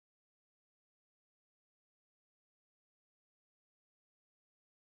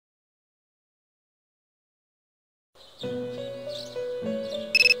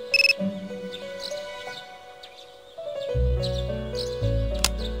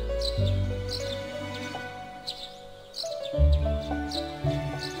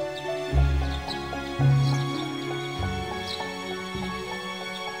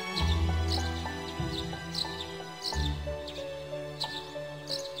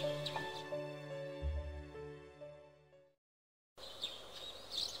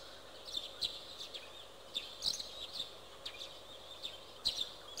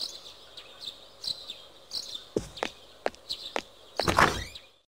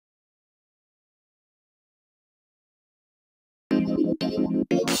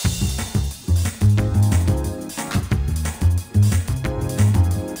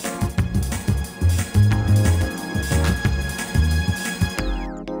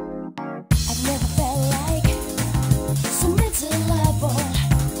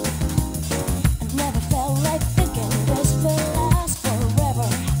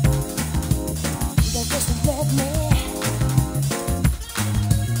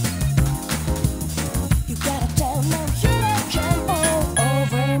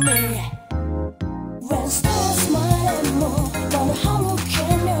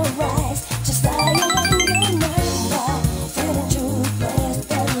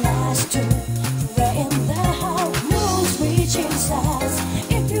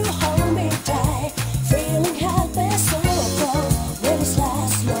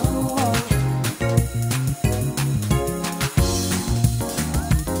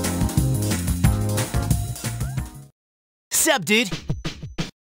Sup, dude?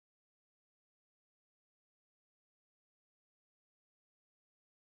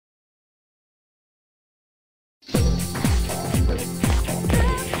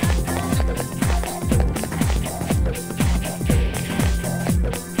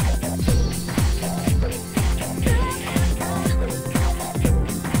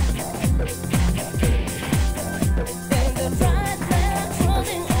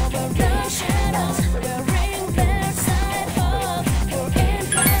 Wearing their side hug.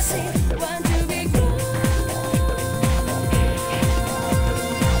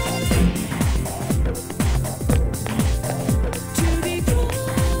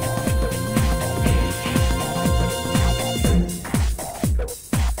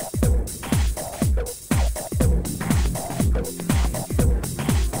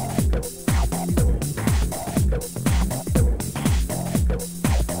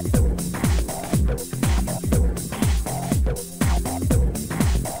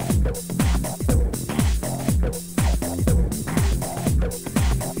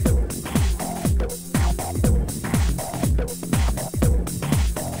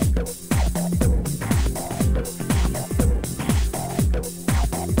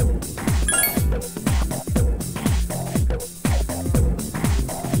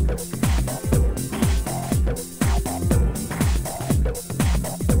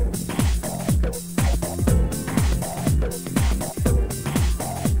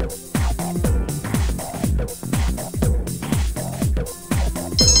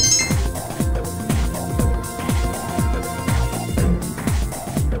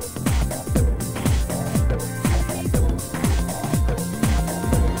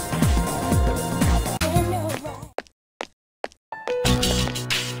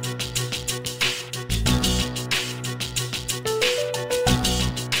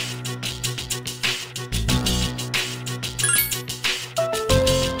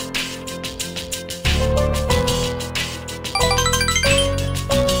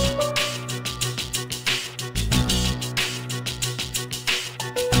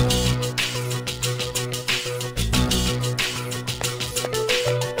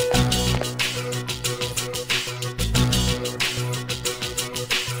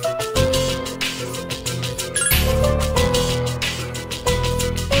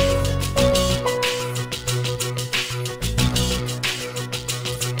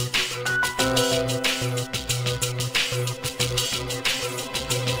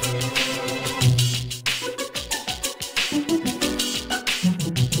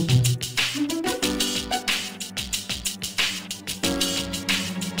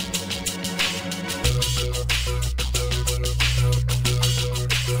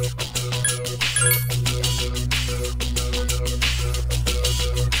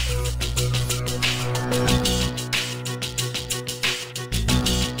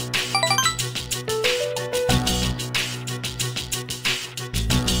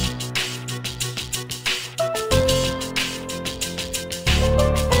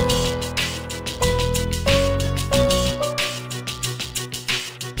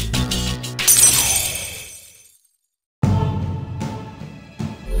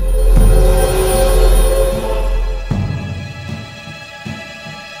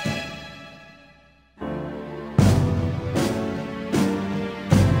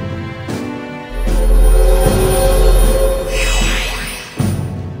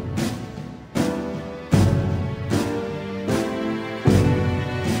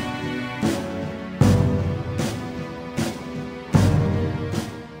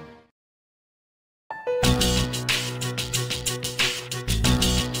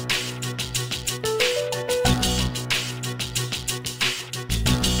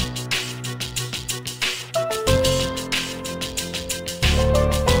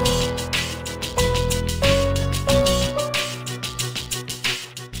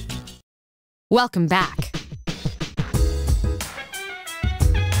 Welcome back.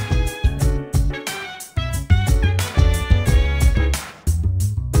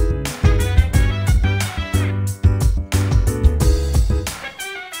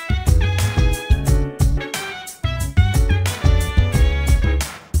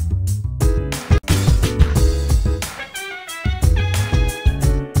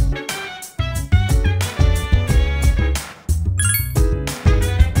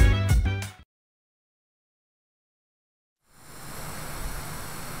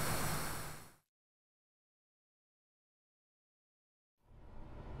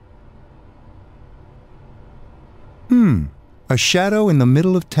 A shadow in the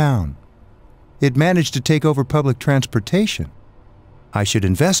middle of town. It managed to take over public transportation. I should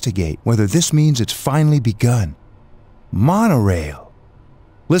investigate whether this means it's finally begun. Monorail.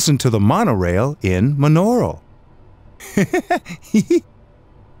 Listen to the monorail in Monaural.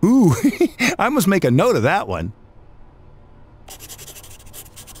 Ooh, I must make a note of that one.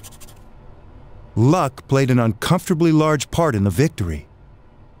 Luck played an uncomfortably large part in the victory,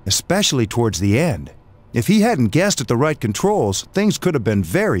 especially towards the end. If he hadn't guessed at the right controls, things could have been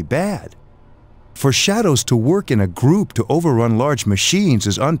very bad. For shadows to work in a group to overrun large machines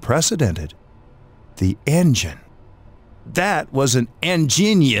is unprecedented. The engine. That was an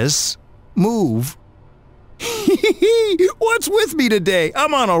ingenious move. What's with me today?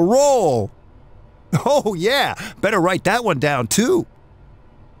 I'm on a roll. Oh yeah, better write that one down too.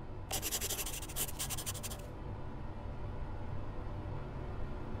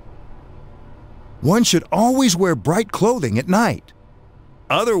 One should always wear bright clothing at night.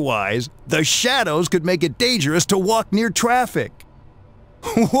 Otherwise, the shadows could make it dangerous to walk near traffic.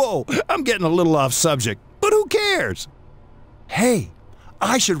 Whoa, I'm getting a little off subject, but who cares? Hey,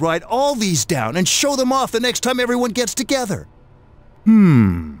 I should write all these down and show them off the next time everyone gets together.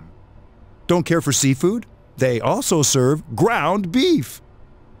 Don't care for seafood? They also serve ground beef.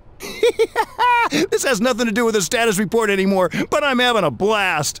 This has nothing to do with the status report anymore, but I'm having a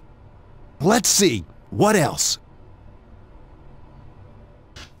blast. Let's see, what else?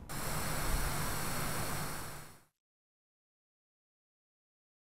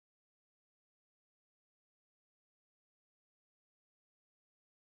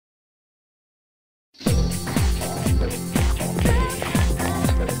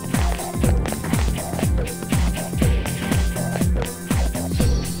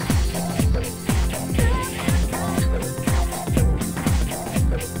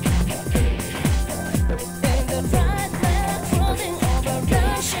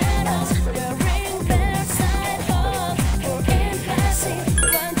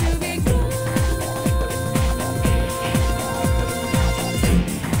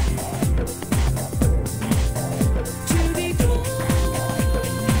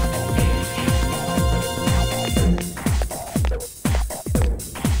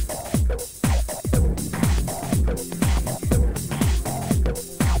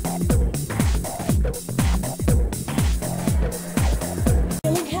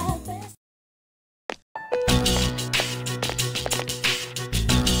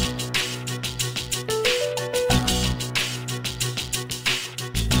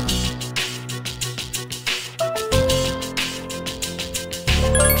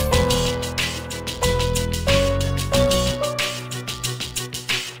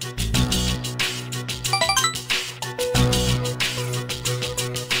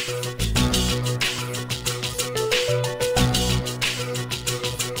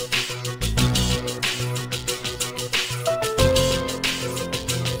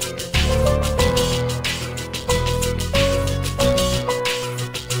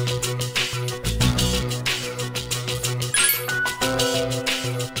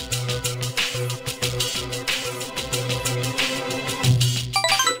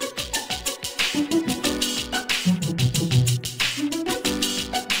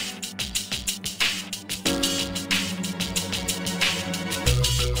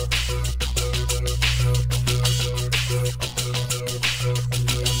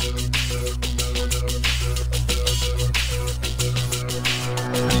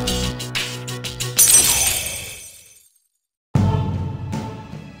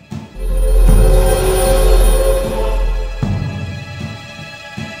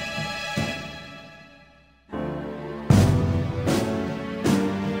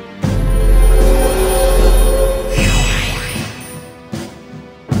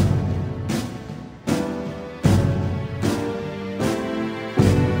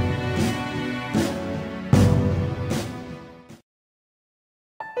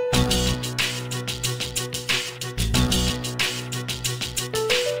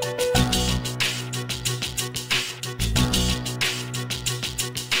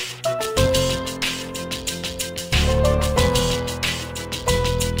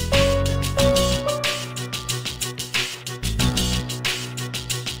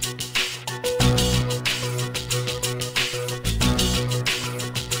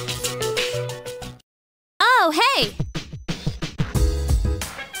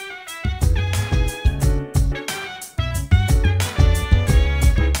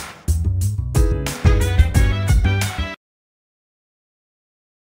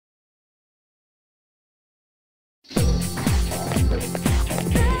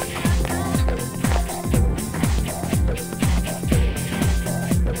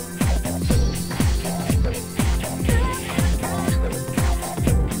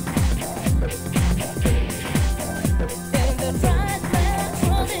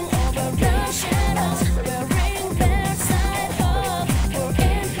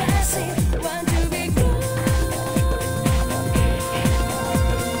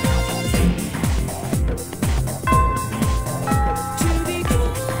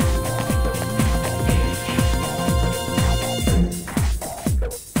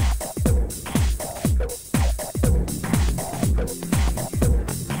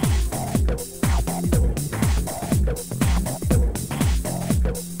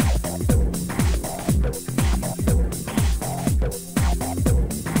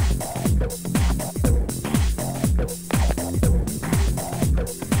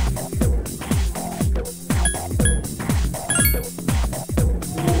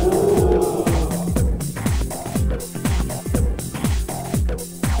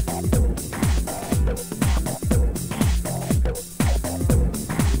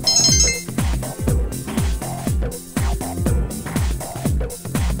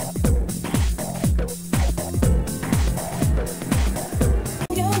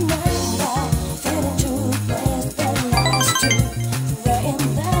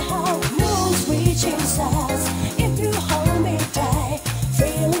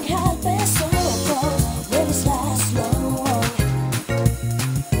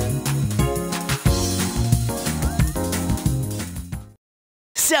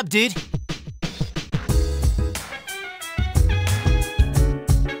 Sup, dude?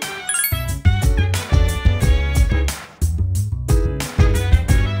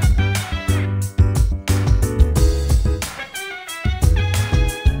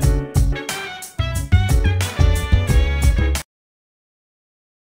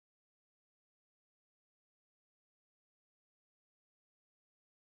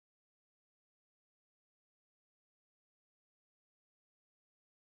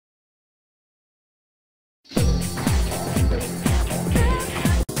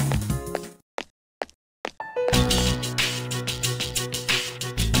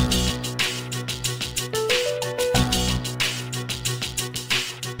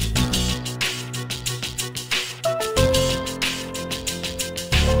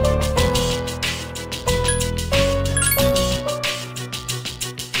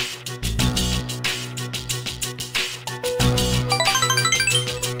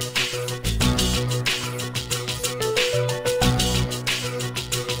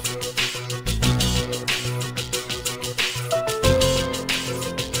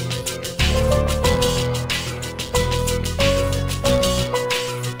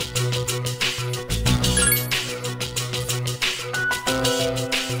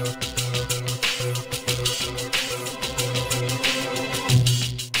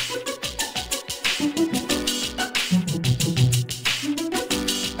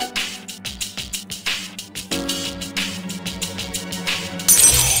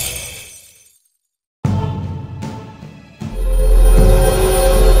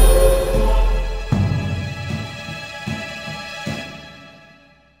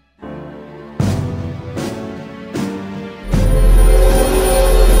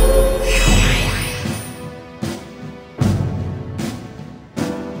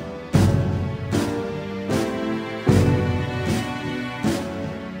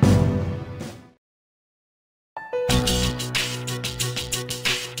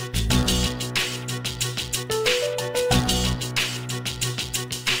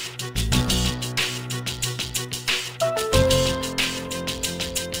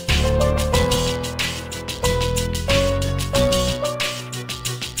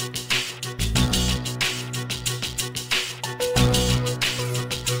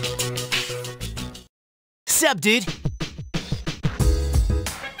 Sup, dude?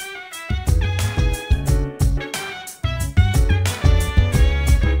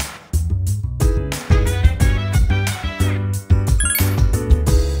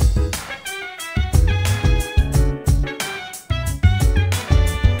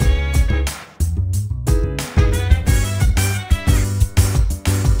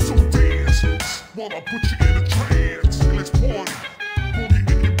 Wanna put you in a trance, let's party. Boogie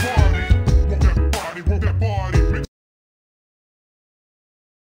in your body, want that body, want that body.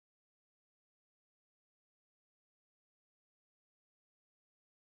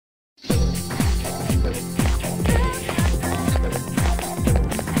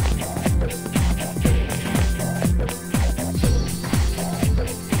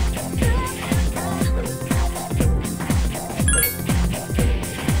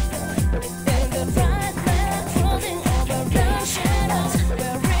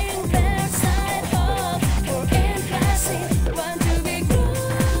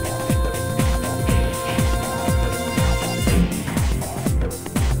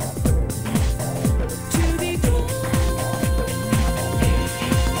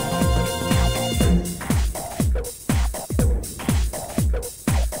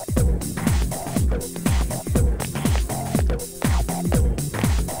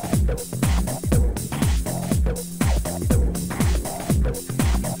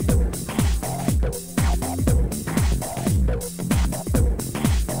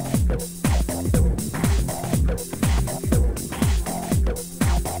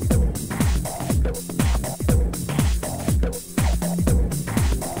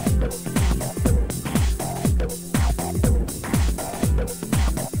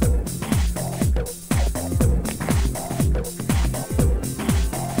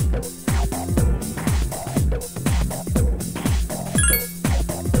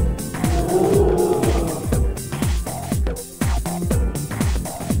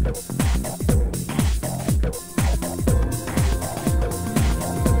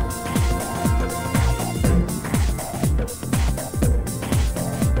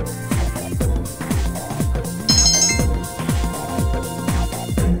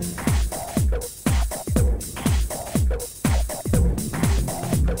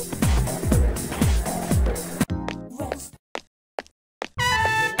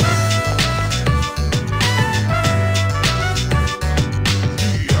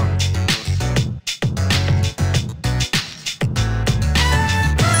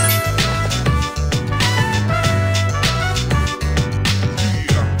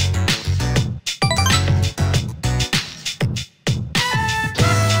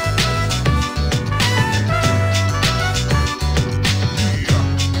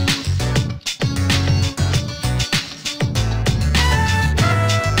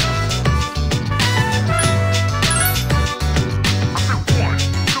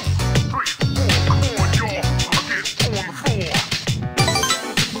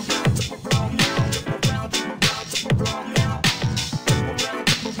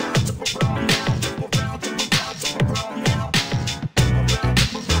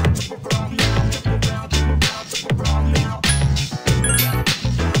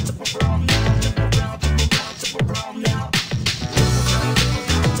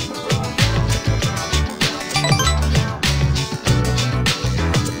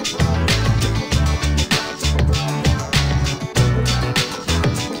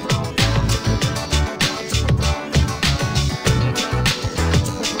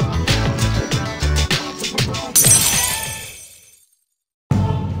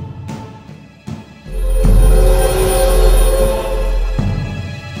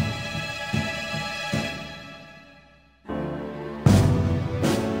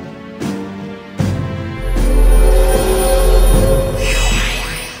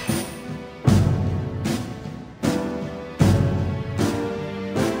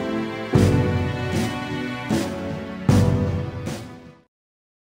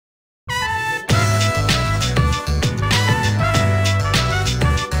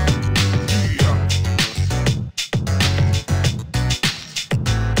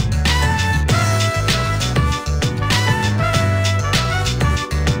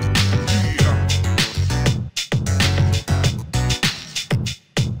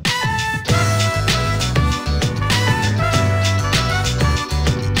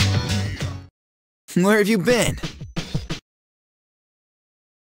 Where have you been?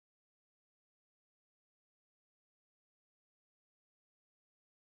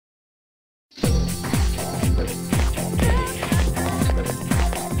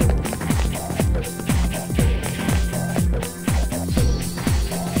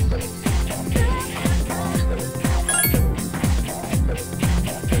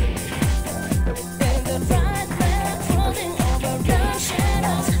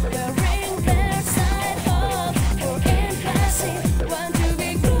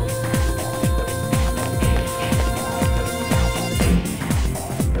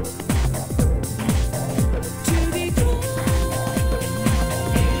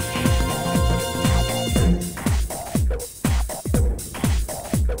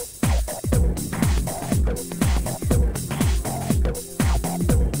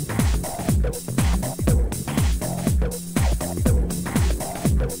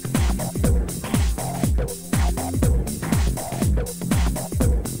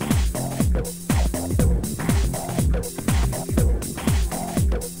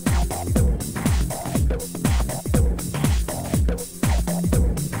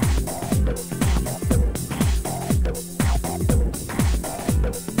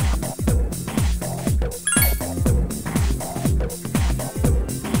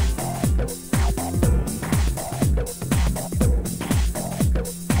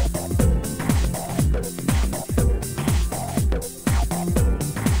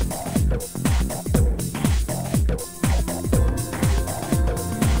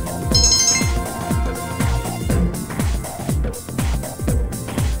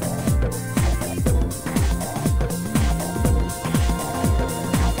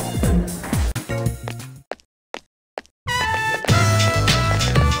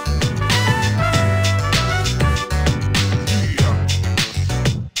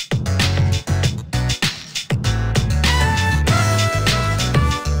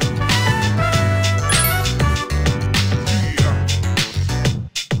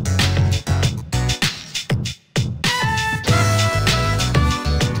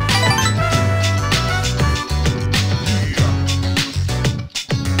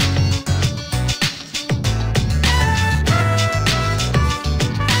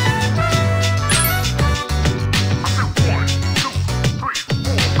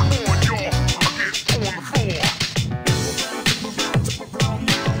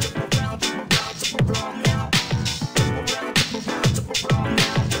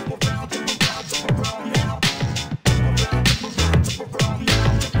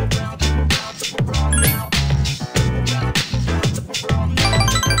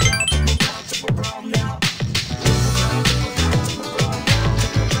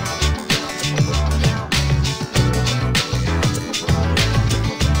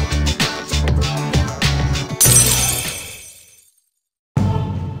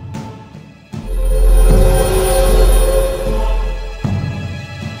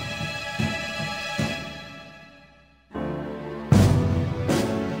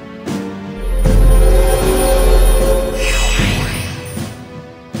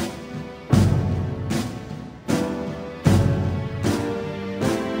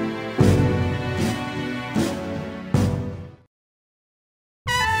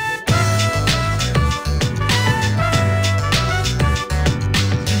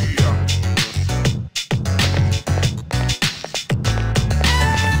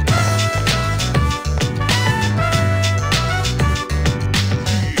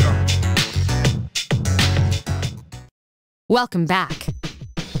 Welcome back.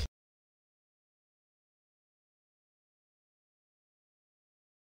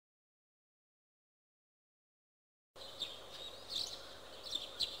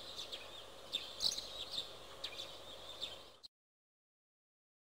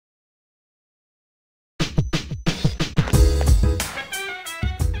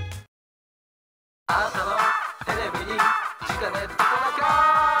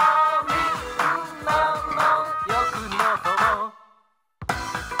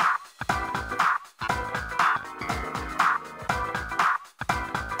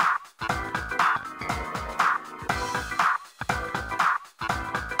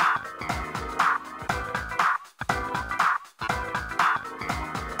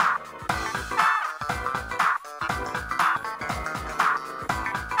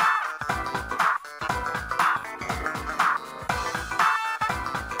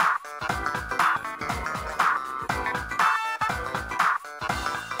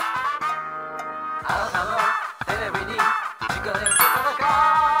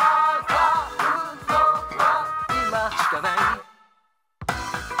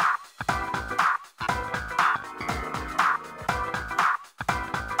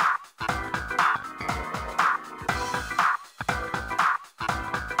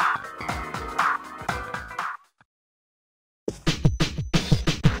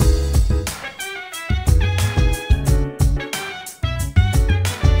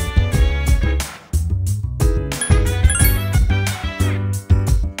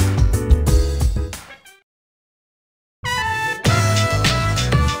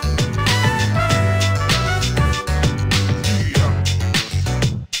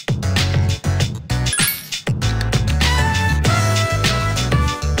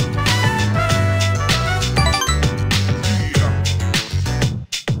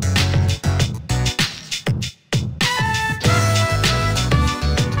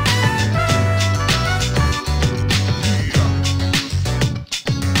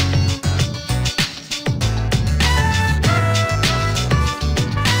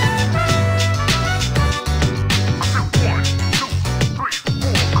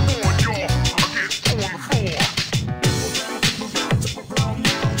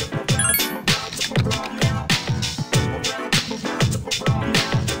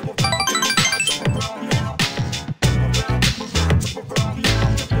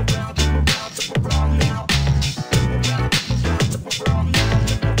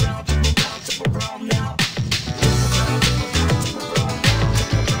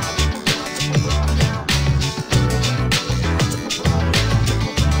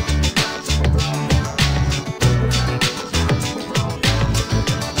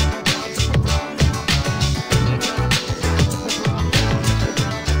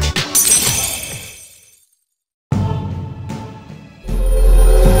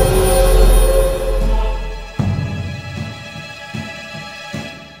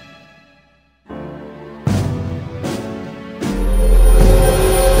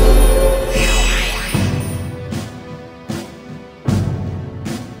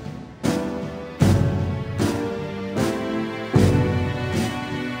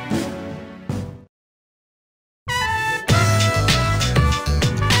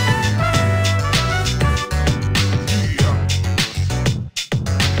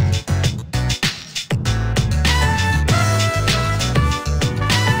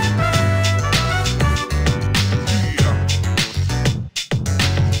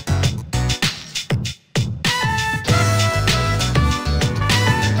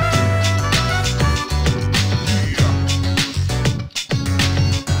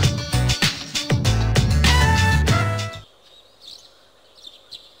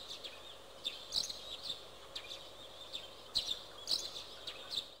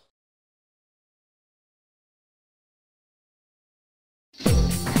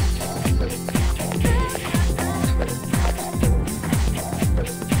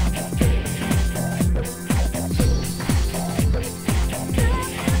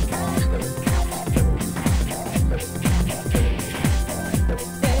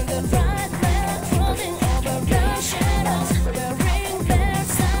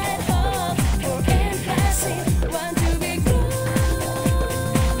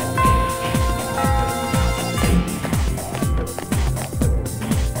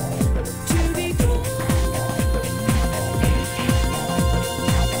 To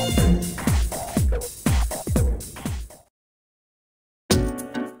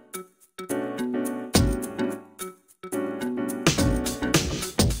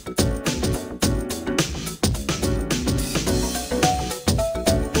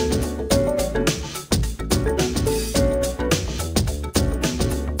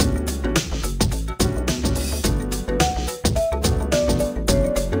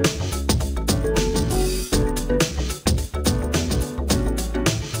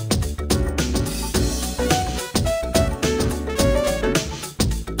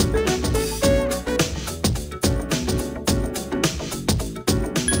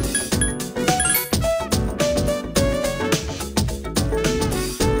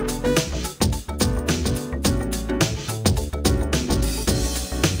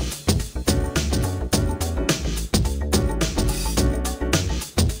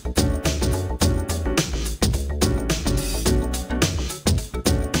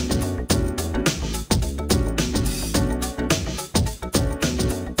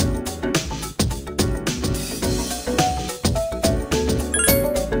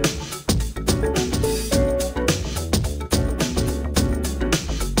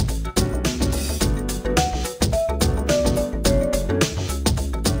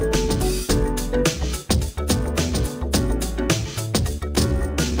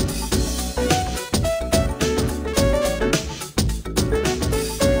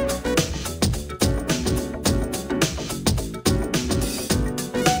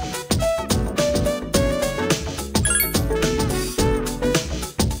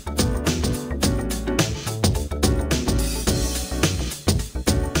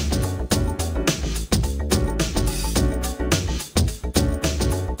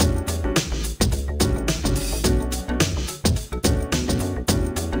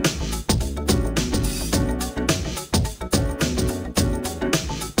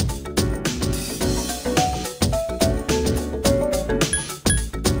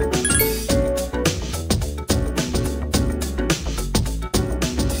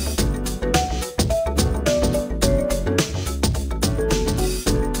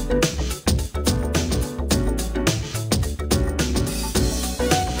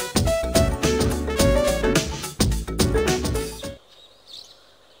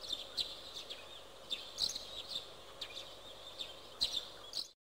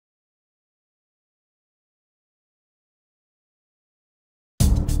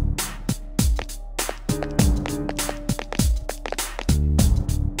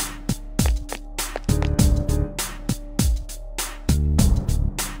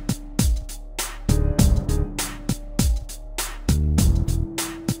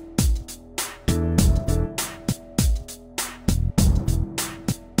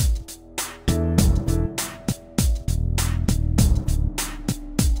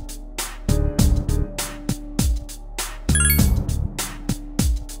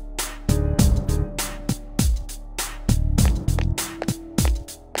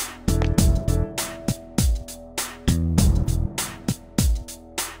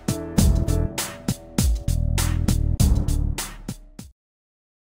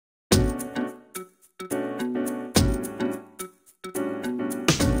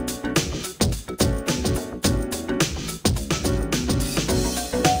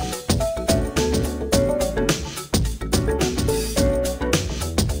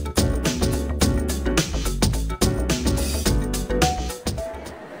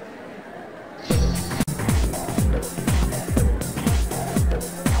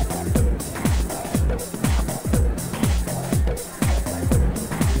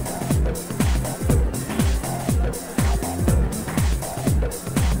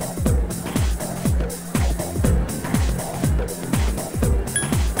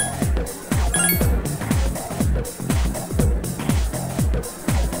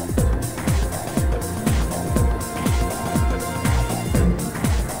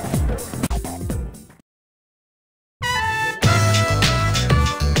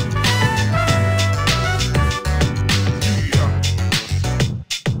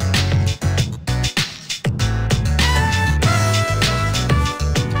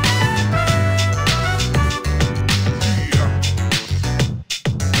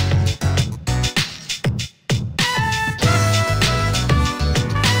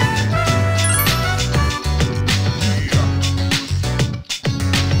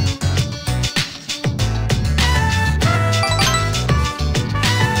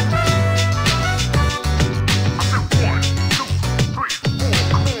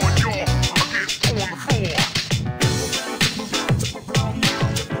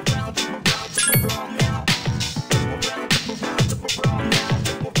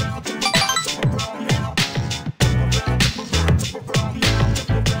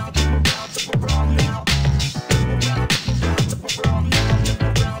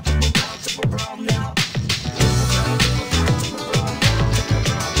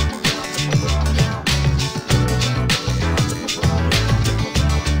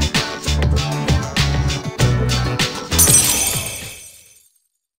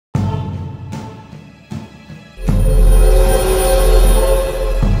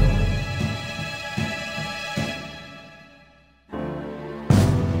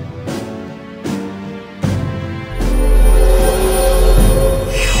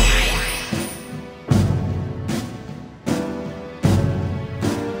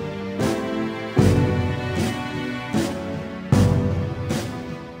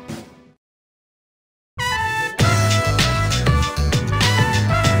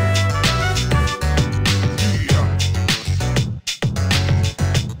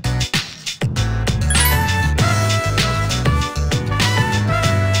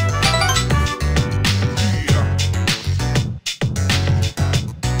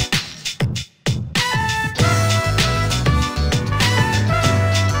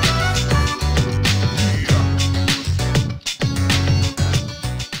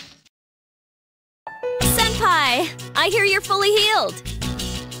thrilled!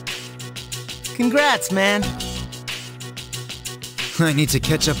 Congrats, man. I need to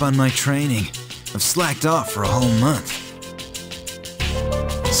catch up on my training. I've slacked off for a whole month.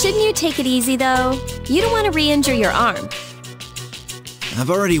 Shouldn't you take it easy, though? You don't want to re-injure your arm. I've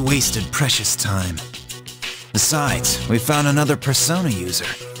already wasted precious time. Besides, we found another Persona user.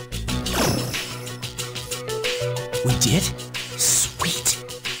 We did? Sweet.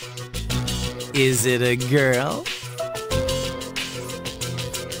 Is it a girl?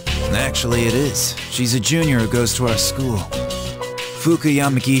 Actually, it is. She's a junior who goes to our school. Fuka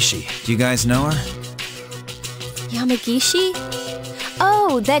Yamagishi. Do you guys know her? Yamagishi?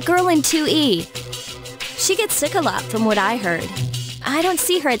 Oh, that girl in 2E. She gets sick a lot from what I heard. I don't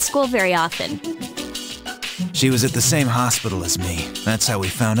see her at school very often. She was at the same hospital as me. That's how we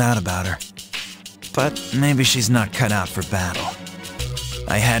found out about her. But maybe she's not cut out for battle.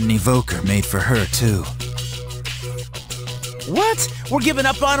 I had an evoker made for her, too. What? We're giving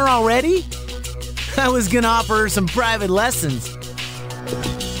up on her already? I was gonna offer her some private lessons.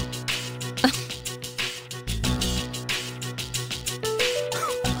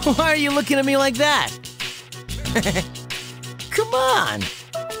 Why are you looking at me like that? Come on.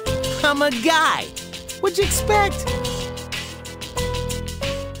 I'm a guy. What'd you expect?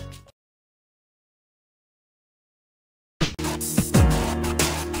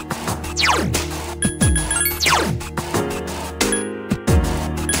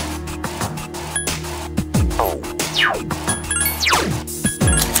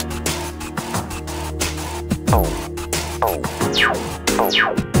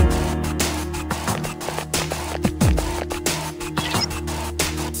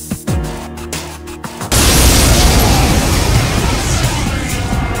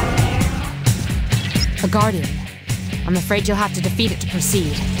 A Guardian. I'm afraid you'll have to defeat it to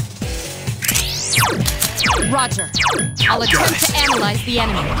proceed. Roger. I'll attempt to analyze the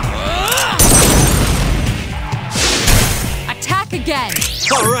enemy. Attack again!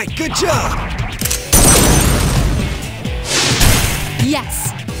 Alright, good job!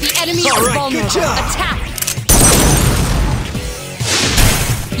 Yes! The enemy is Alright, vulnerable. good job. Attack!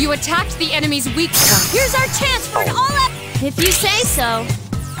 You attacked the enemy's weak point. Here's our chance for an all-out... If you say so.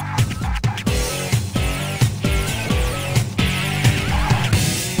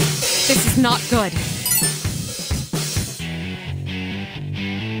 This is not good.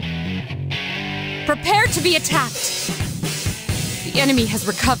 Prepare to be attacked. The enemy has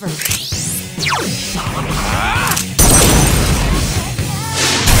recovered.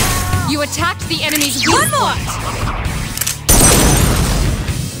 You attacked the enemy's weak point.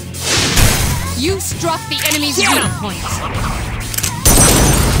 You struck the enemy's weak point.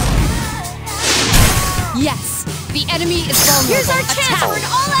 Yes, the enemy is vulnerable. Here's our chance for an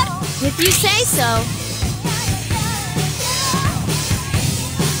all-out... If you say so.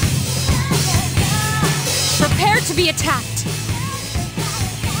 Prepare to be attacked.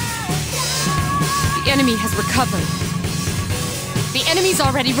 The enemy has recovered. The enemy's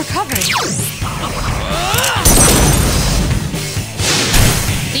already recovered.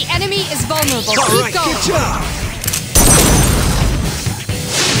 The enemy is vulnerable. Keep going. Good job.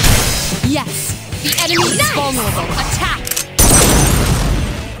 Yes, the enemy is vulnerable. Attack.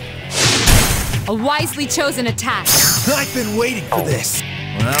 A wisely chosen attack. I've been waiting for this.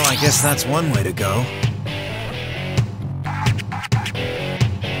 Well, I guess that's one way to go.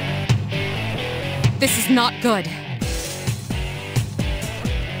 This is not good.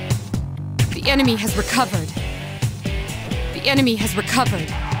 The enemy has recovered. The enemy has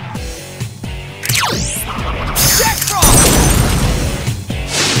recovered.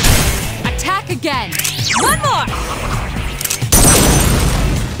 Attack again. One more!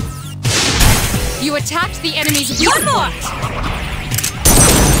 You attacked the enemy's weak One more! point.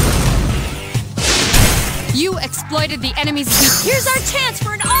 You exploited the enemy's weakness. Here's our chance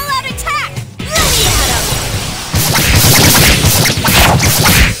for an all-out attack! Let me at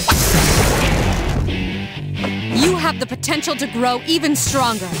him! You have the potential to grow even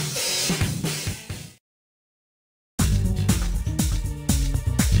stronger.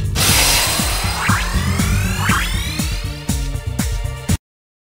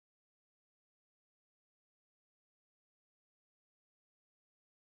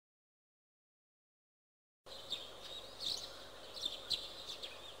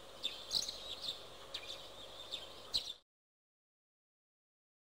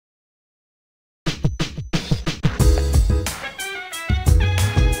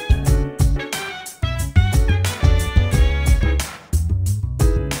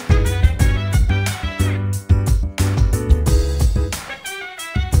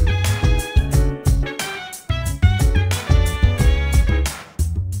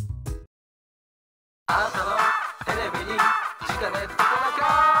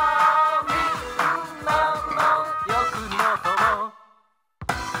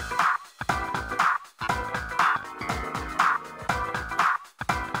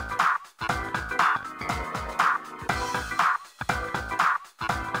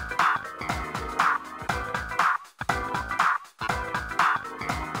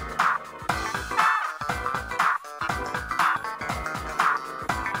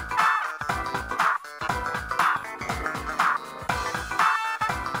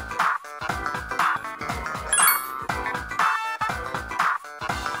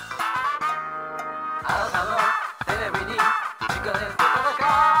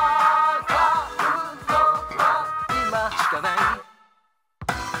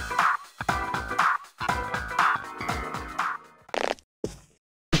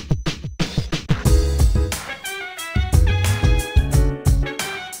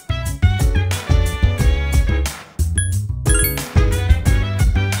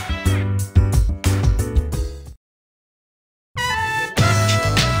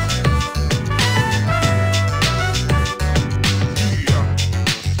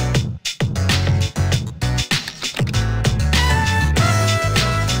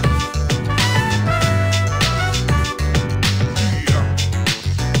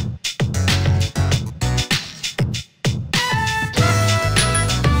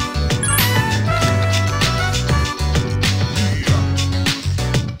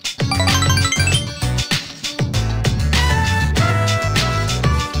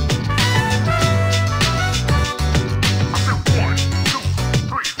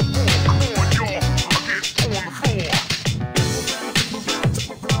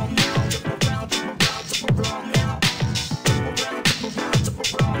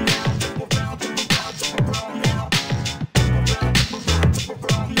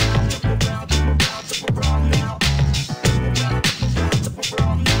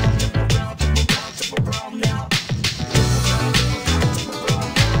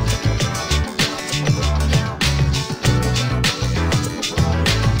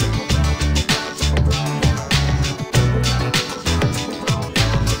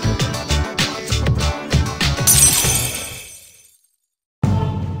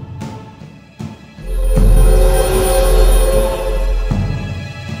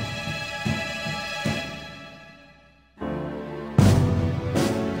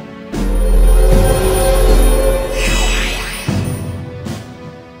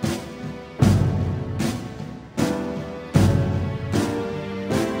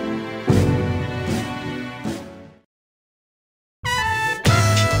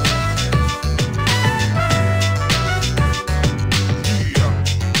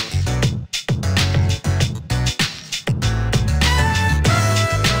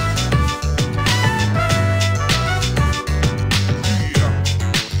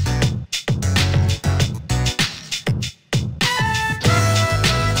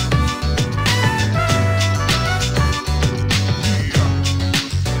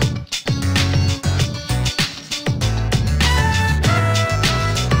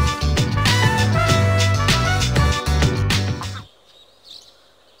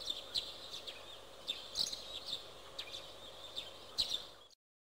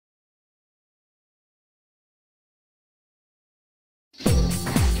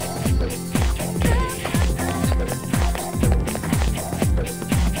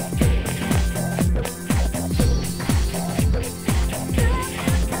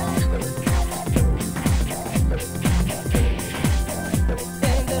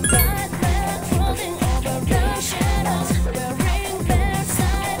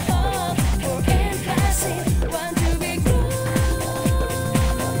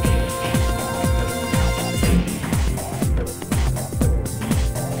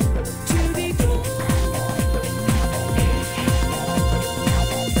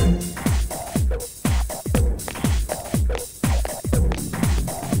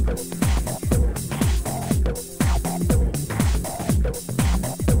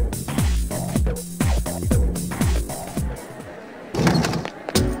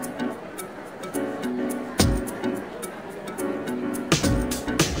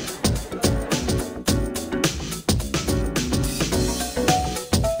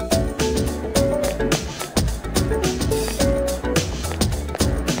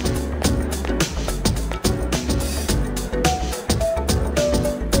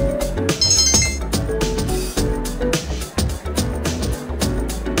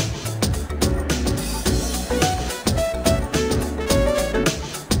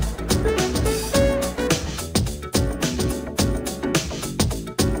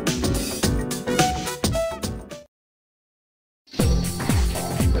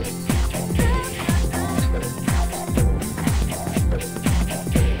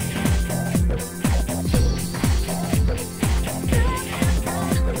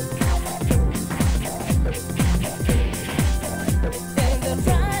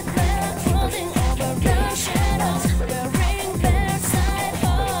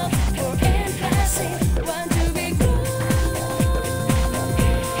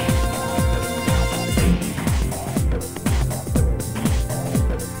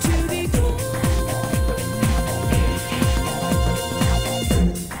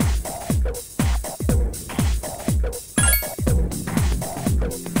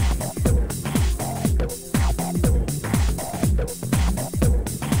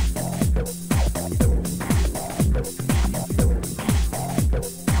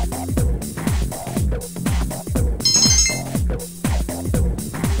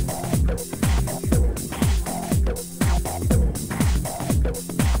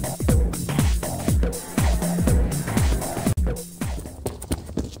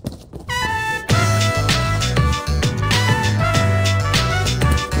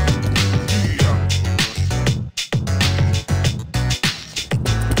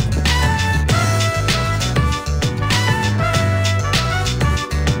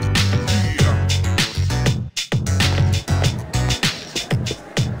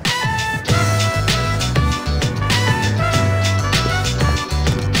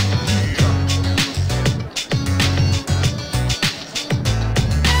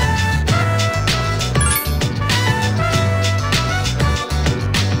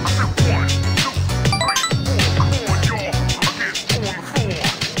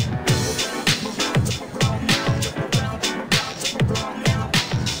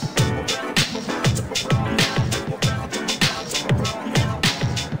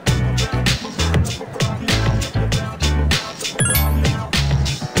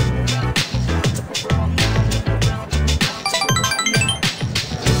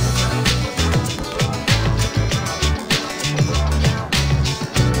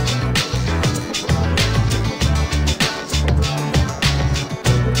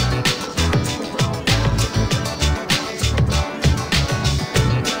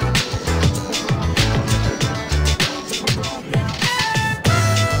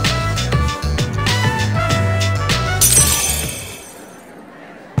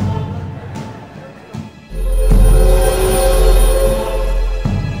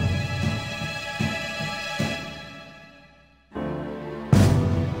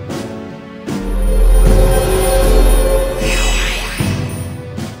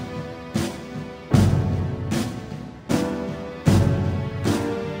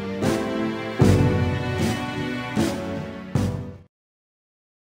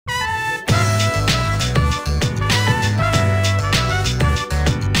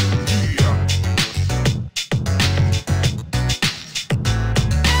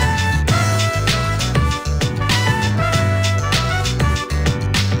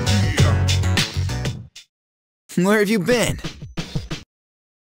 Where have you been?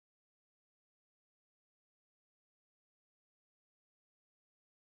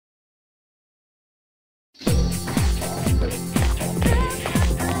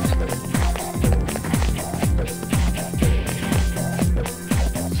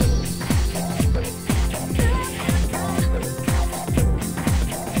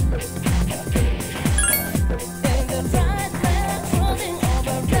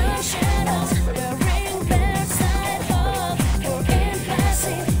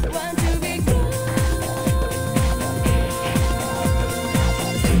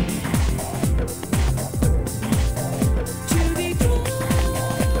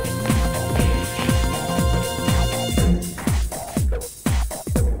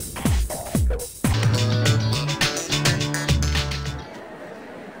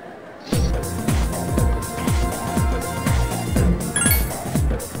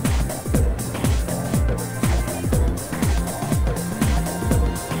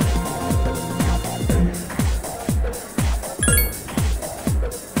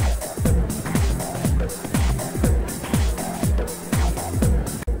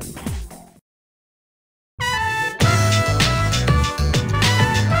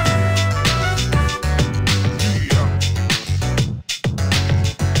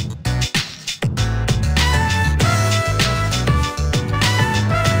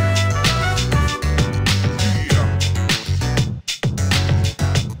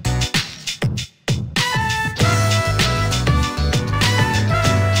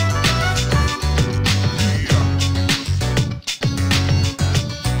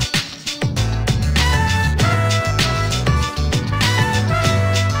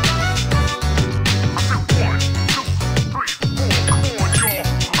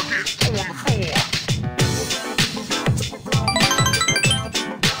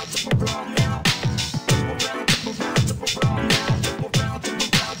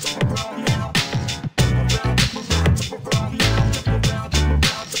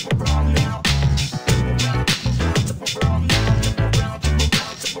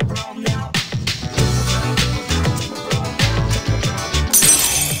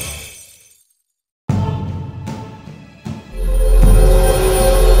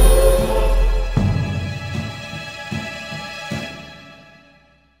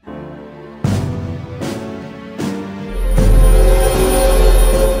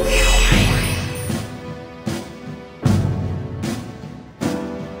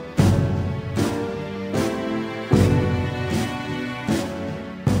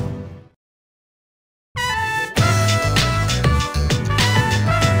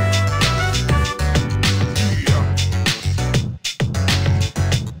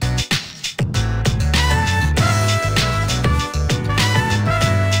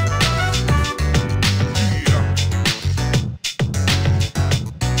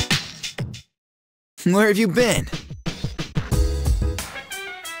 Where have you been?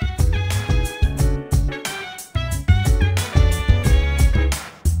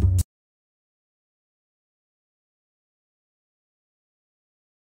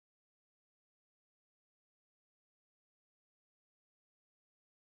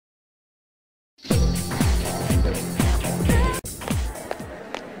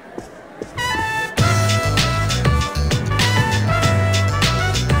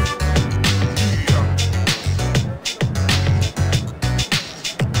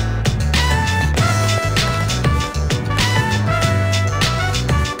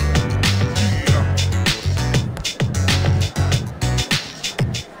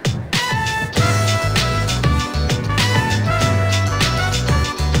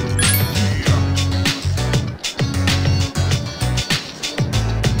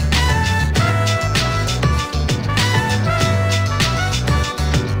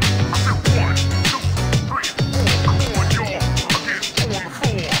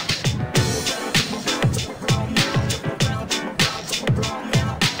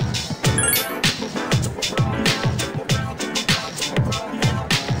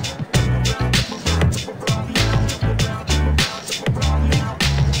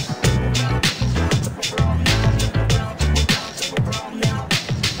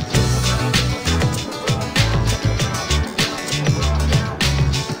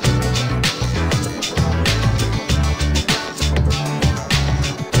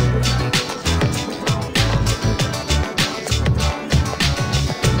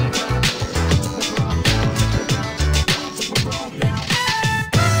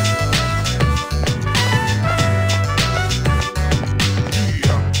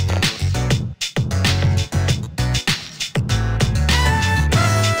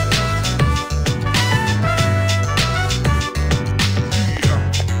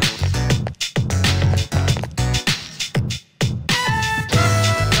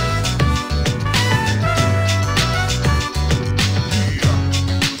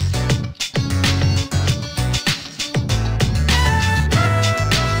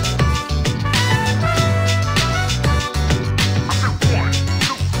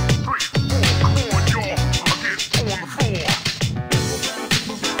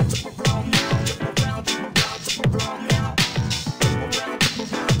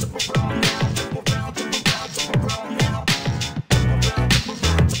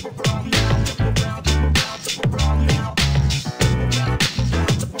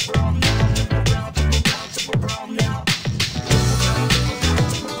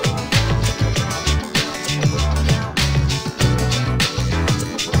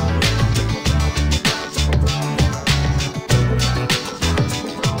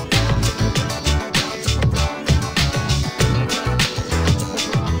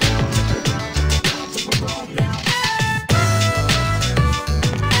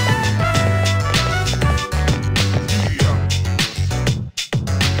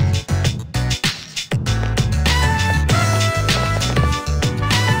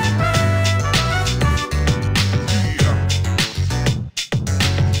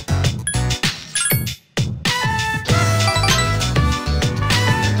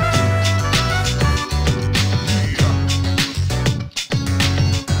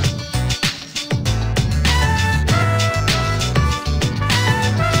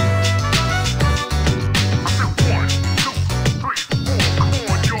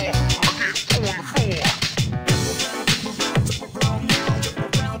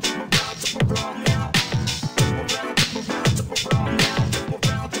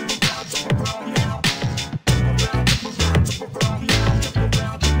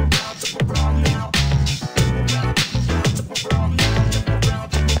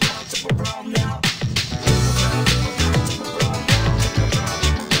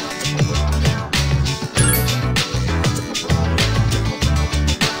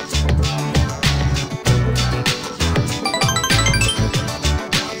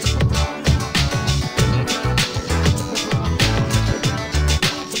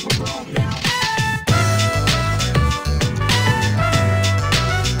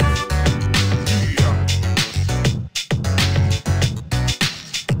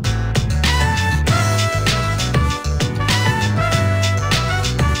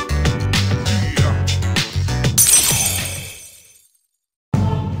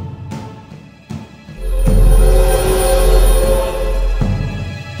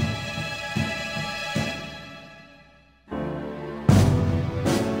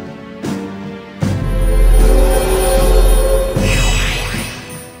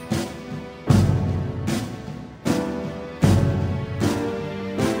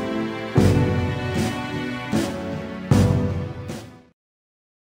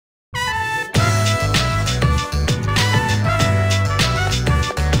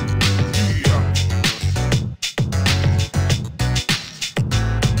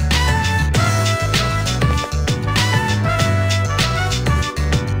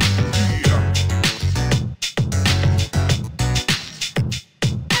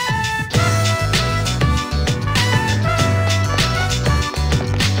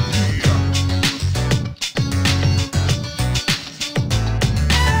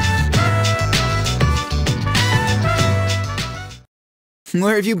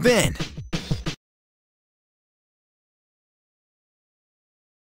 Where have you been?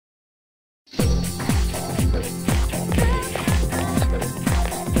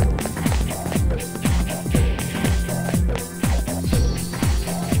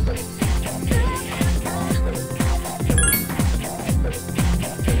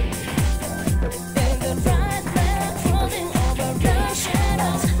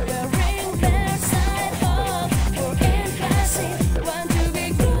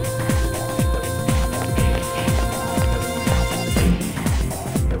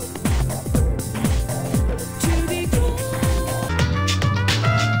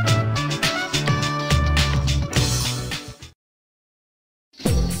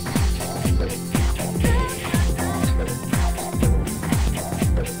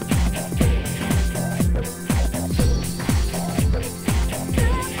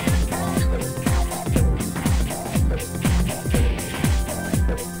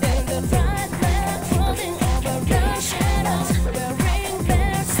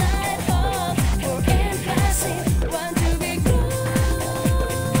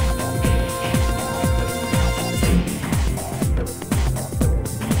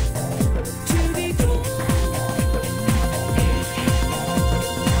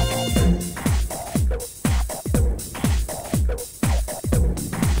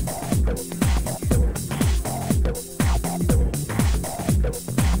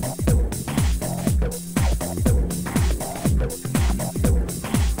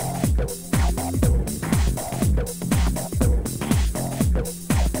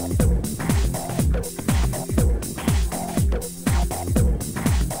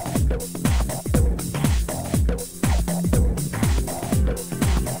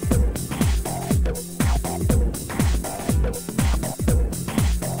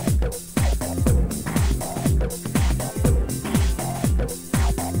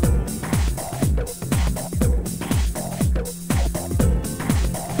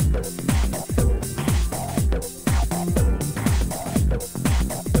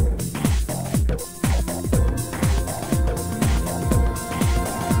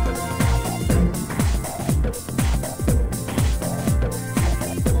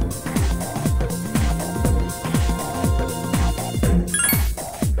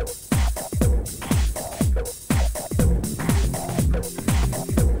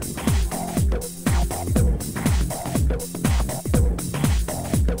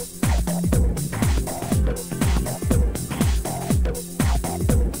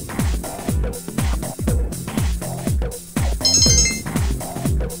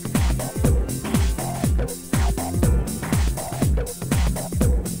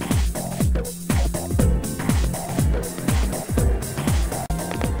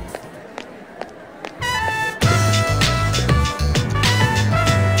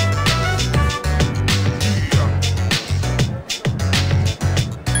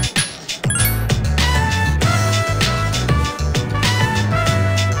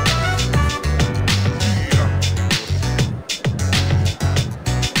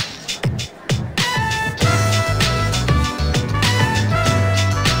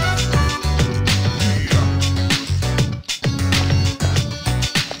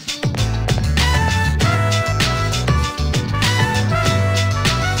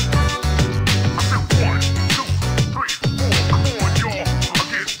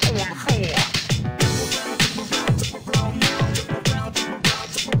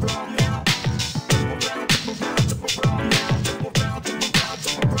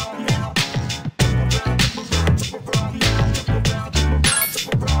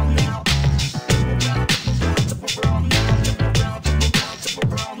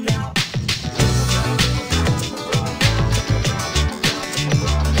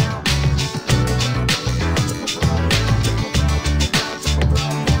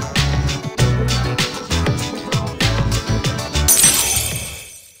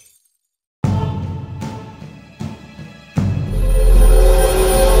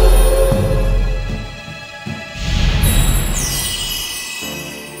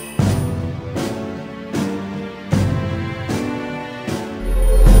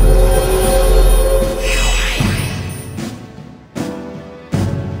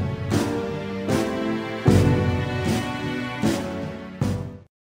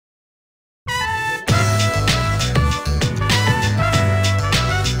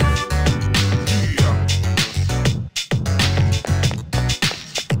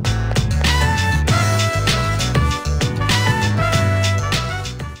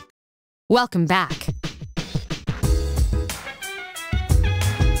 Welcome back.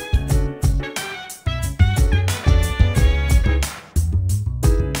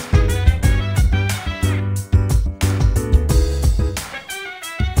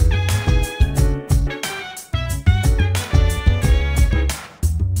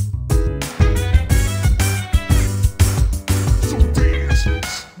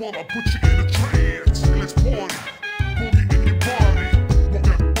 Wanna put you in a trance. Let's party. Boogie in your body. Work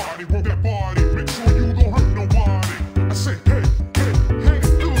that body, work that body. Make sure you don't hurt nobody. I say, hey, hey, hey,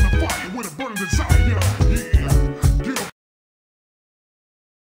 feel the fire with a burning desire. Yeah, get up.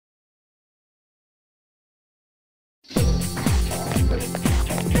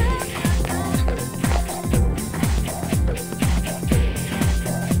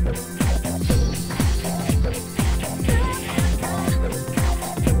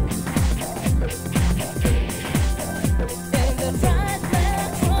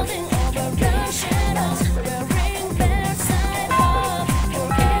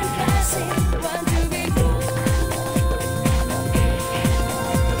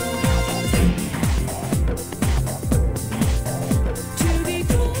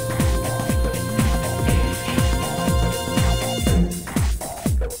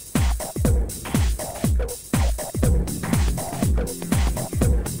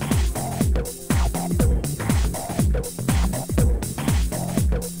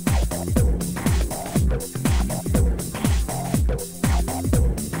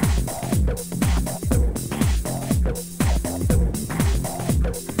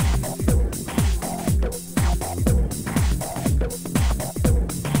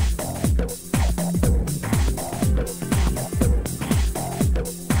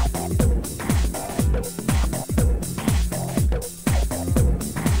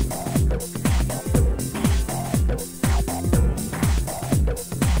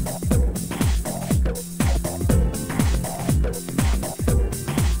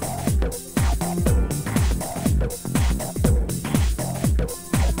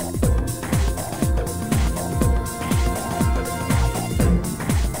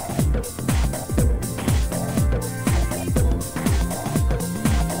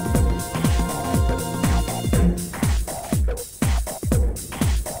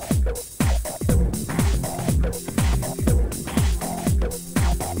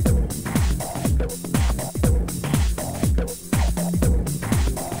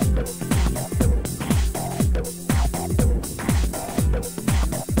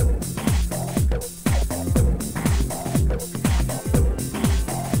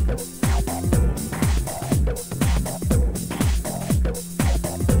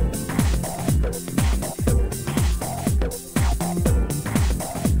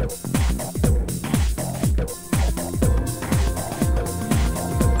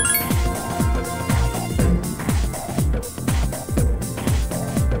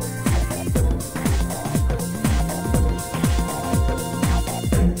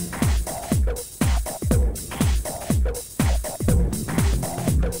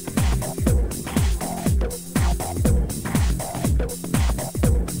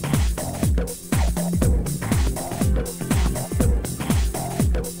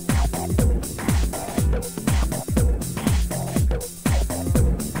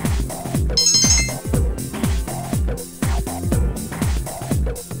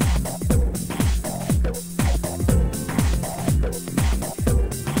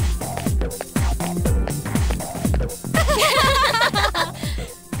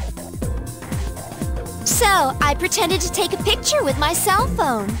 So, I pretended to take a picture with my cell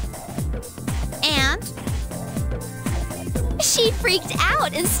phone. And? She freaked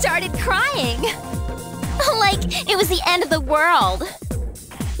out and started crying. Like it was the end of the world.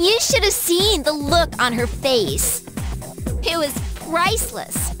 You should have seen the look on her face. It was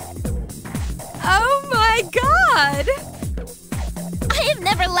priceless. Oh my god! I have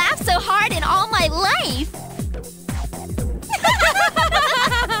never laughed so hard in all my life.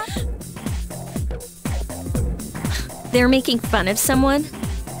 They're making fun of someone?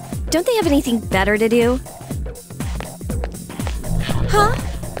 Don't they have anything better to do? Huh?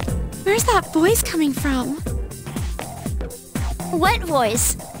 Where's that voice coming from? What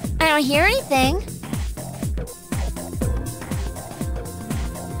voice? I don't hear anything.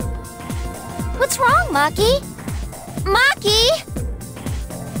 What's wrong, Maki? Maki!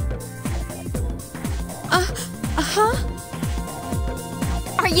 Huh?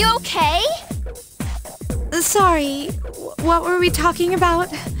 Are you okay? Sorry, what were we talking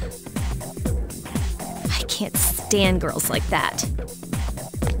about? I can't stand girls like that.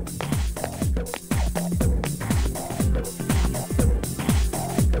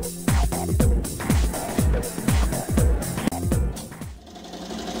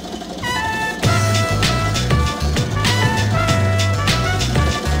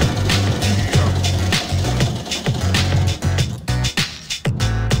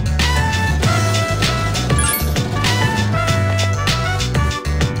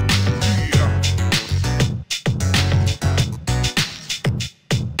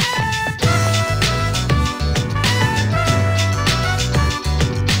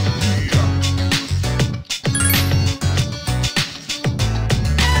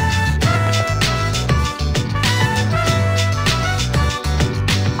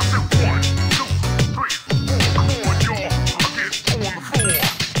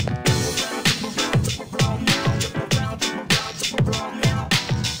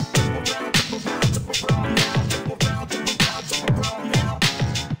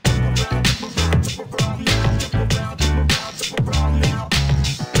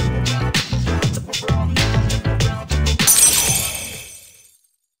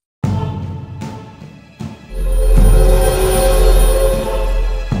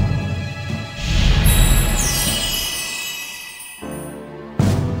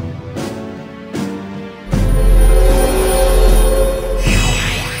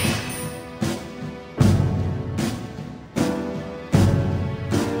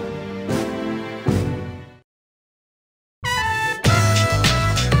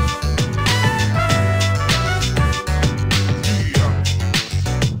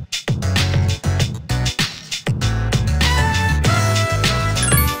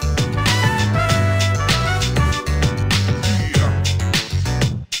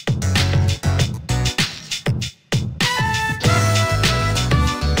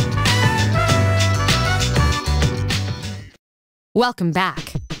 Welcome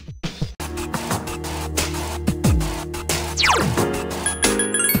back.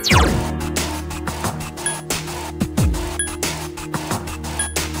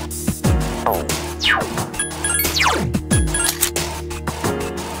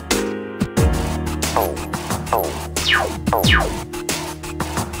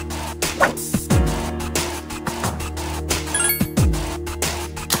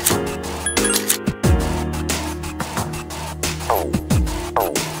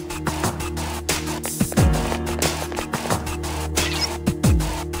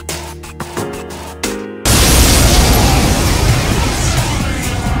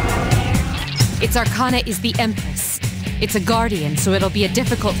 Its arcana is the Empress. It's a guardian, so it'll be a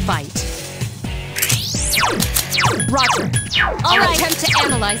difficult fight. Roger. I'll attempt to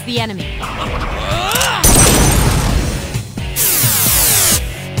analyze the enemy.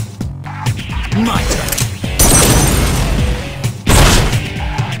 My turn.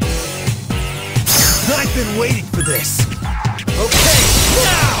 I've been waiting for this. Okay,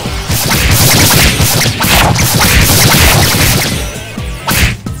 now!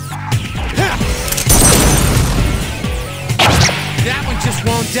 That one just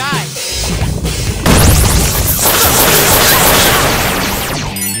won't die.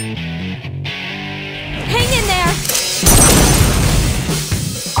 Hang in there!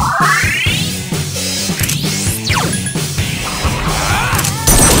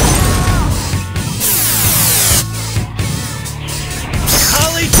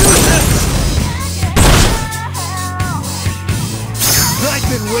 I've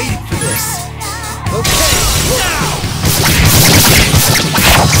been waiting for this. Okay, now!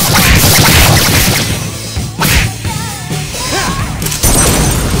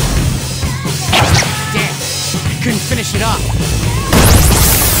 Damn, couldn't finish it off.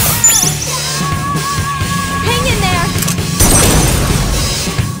 Hang in there!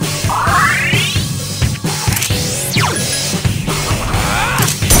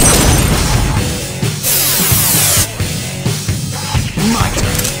 My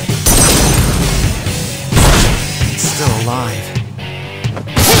turn. It's still alive.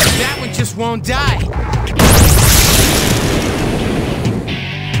 That one just won't die.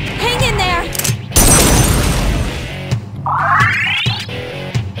 Hang in there!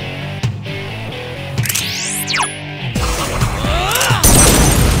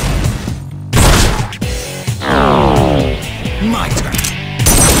 My turn.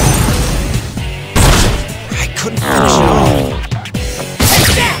 I couldn't finish it off.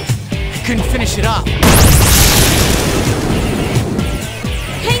 I couldn't finish it off.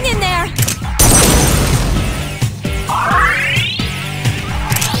 Hang in there!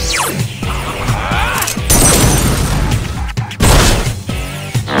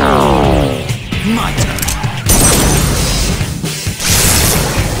 My turn.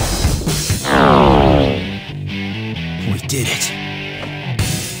 We did it.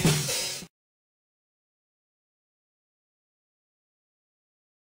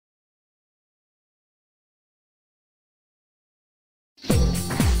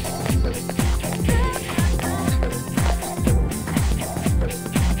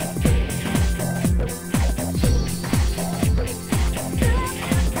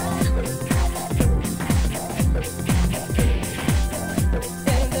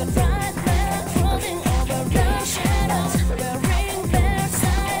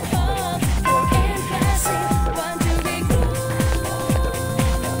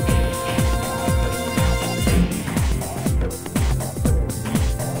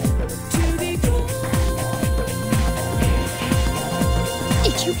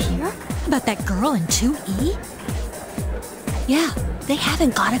 Did you hear about that girl in 2E? Yeah, they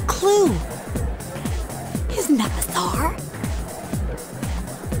haven't got a clue. Isn't that bizarre?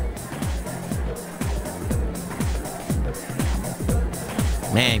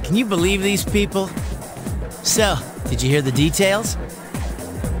 Man, can you believe these people? So, did you hear the details?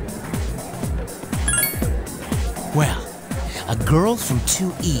 Well, a girl from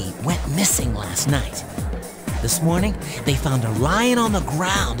 2E went missing last night. This morning, they found her lying on the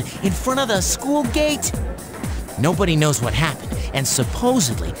ground in front of the school gate. Nobody knows what happened, and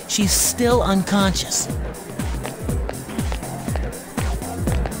supposedly she's still unconscious.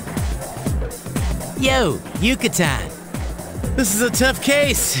 Yo, Yucatan. This is a tough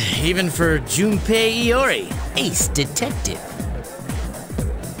case, even for Junpei Iori, ace detective.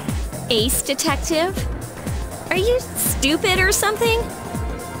 Ace detective? Are you stupid or something?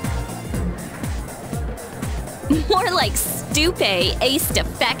 More like stupe, ace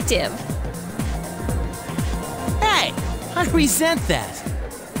defective. Hey, I resent that.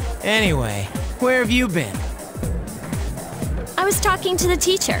 Anyway, where have you been? I was talking to the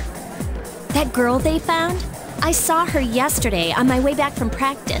teacher. That girl they found, I saw her yesterday on my way back from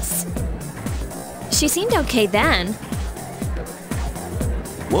practice. She seemed okay then.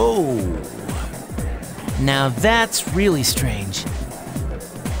 Whoa. Now that's really strange.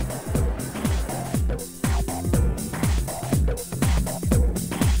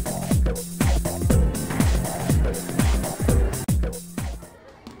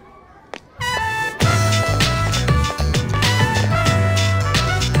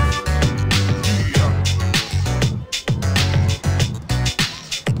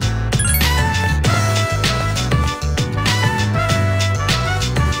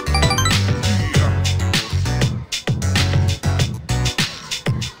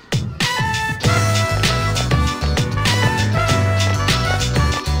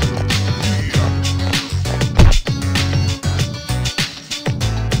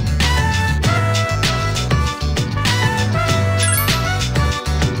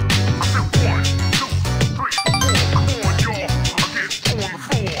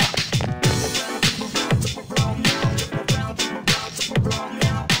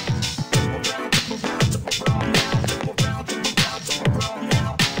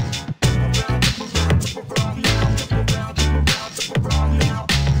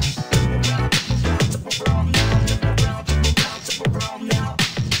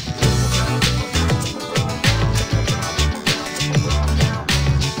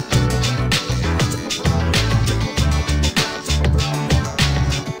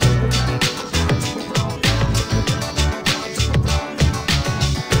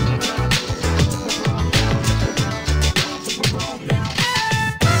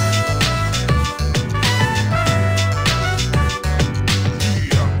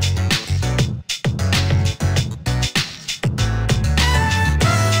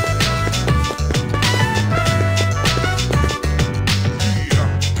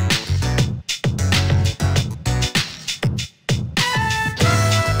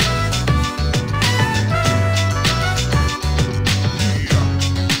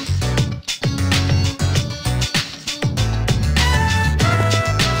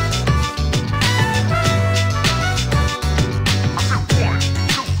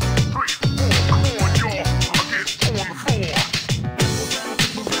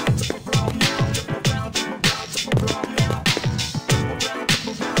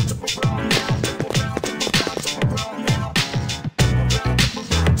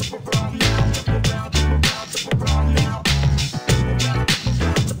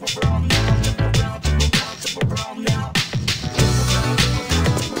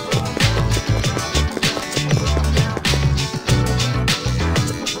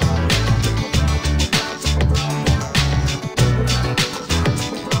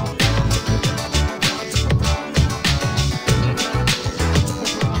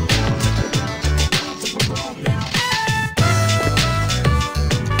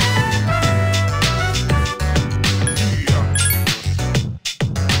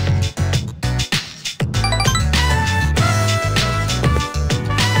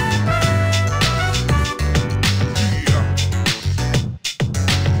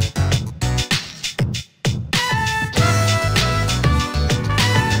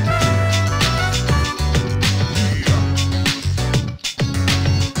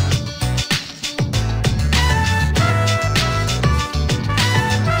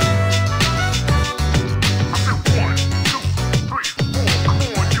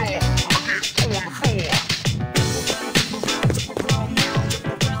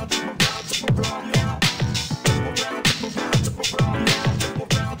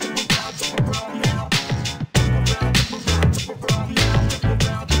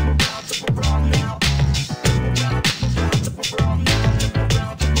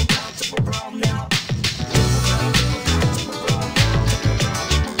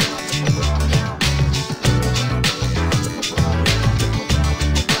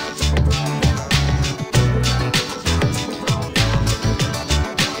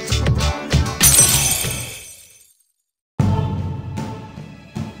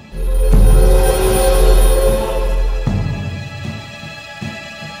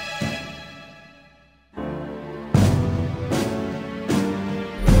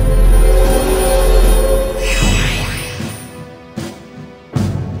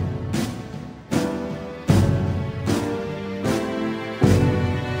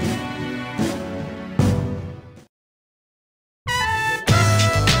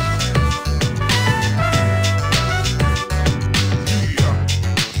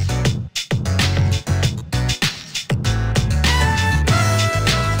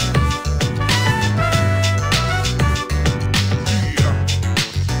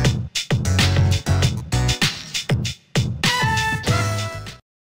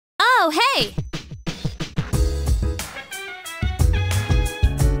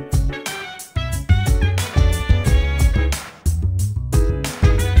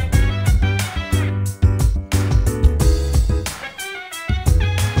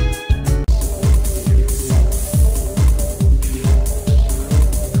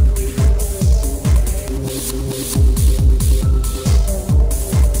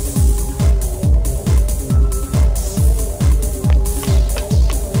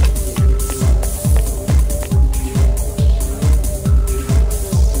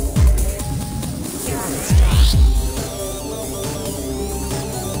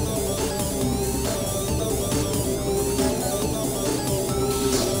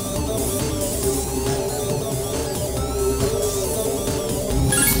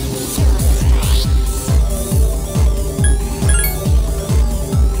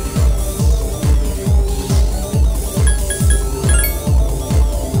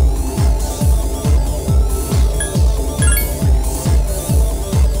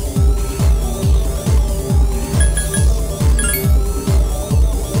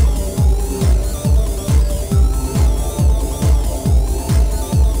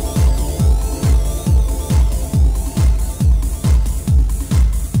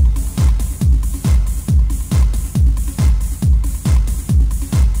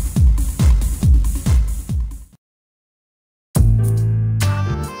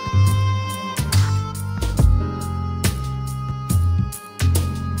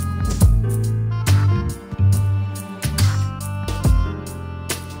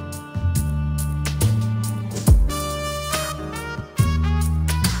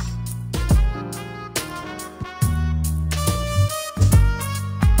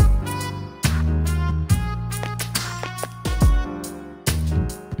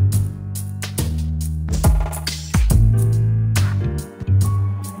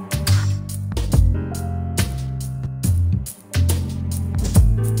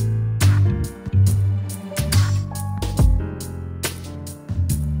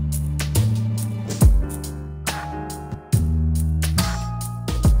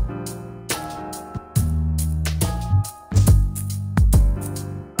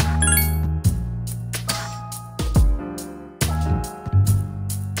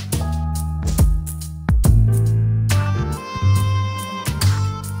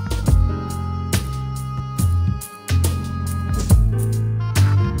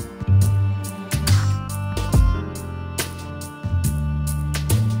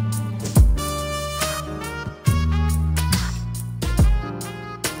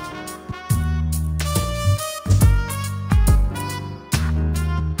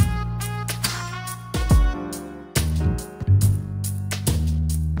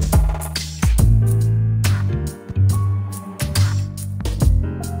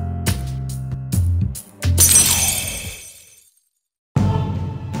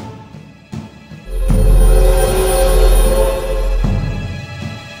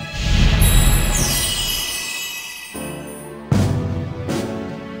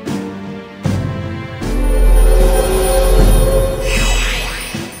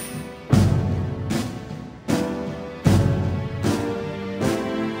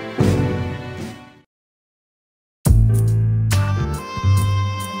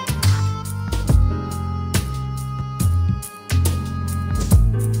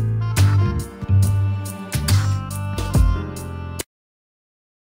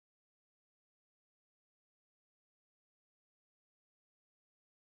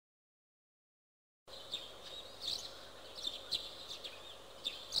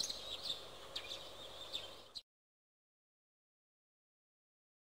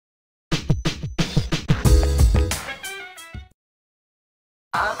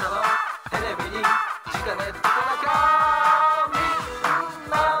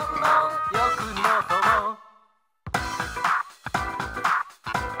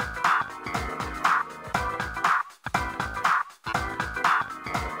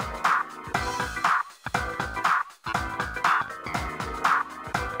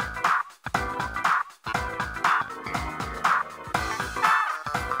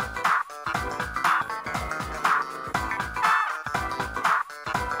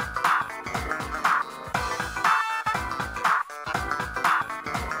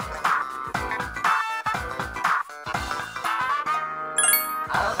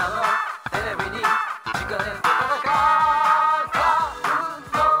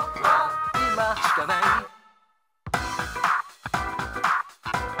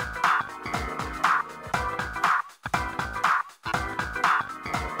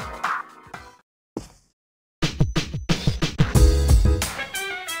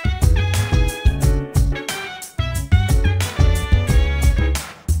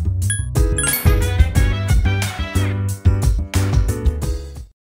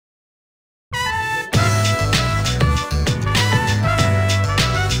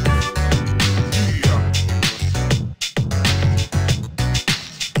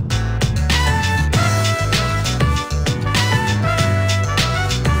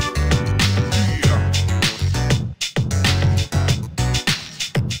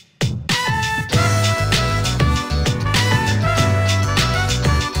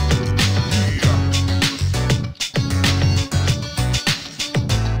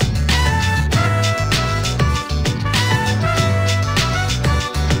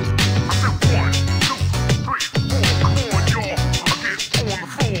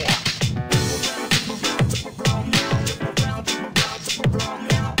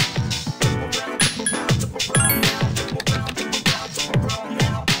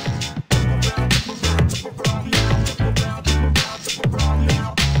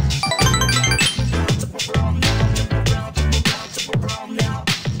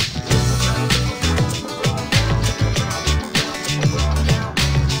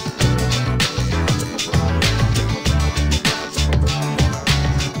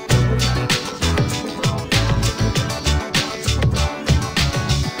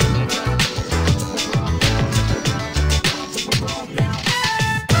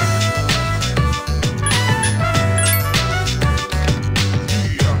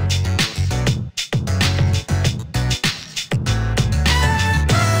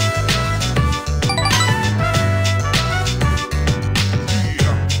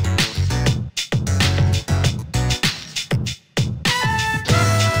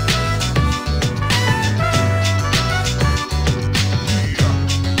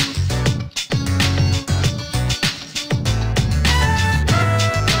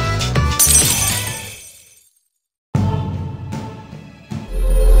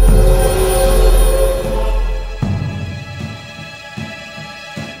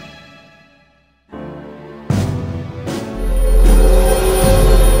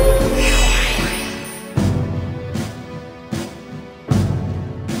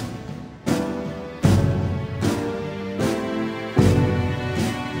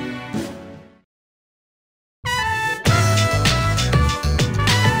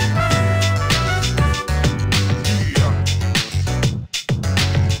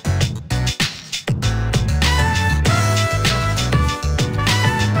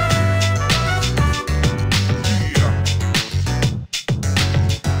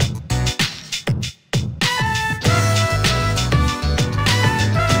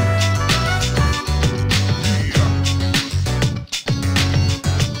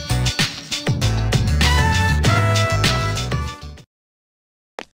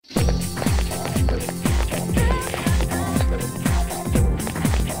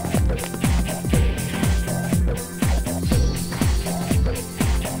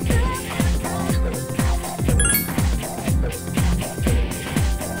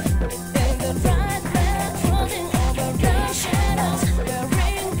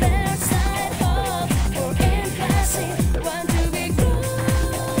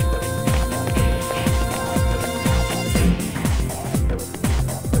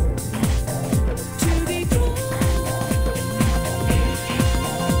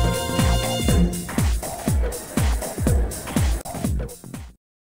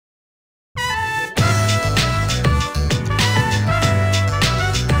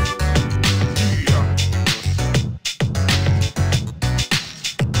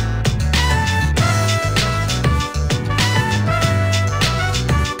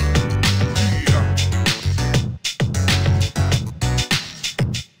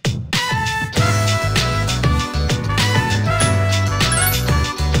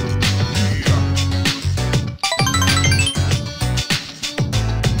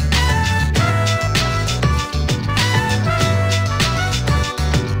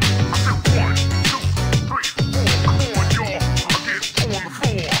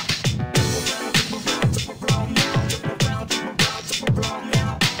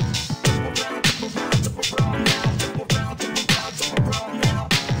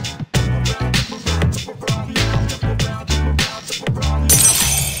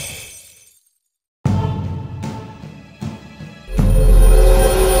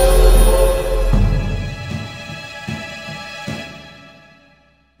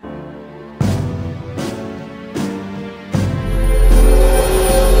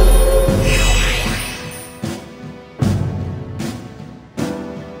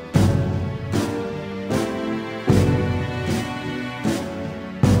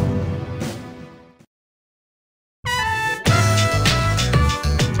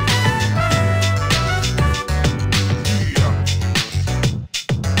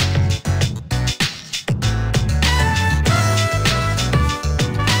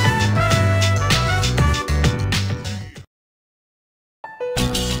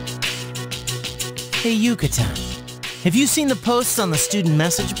 Yucatan. Have you seen the posts on the student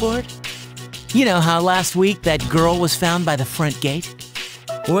message board? You know how last week that girl was found by the front gate?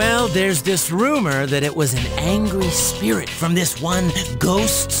 Well, there's this rumor that it was an angry spirit from this one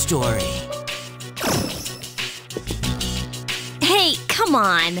ghost story. Hey, come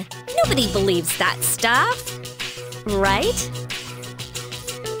on. Nobody believes that stuff. Right?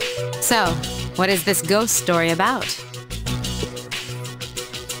 So, what is this ghost story about?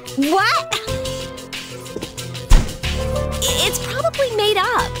 What? It's probably made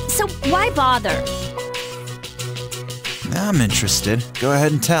up, so why bother? I'm interested. Go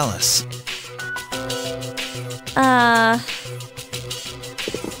ahead and tell us.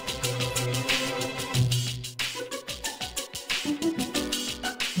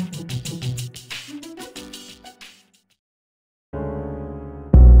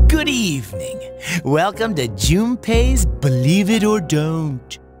 Good evening. Welcome to Junpei's Believe It or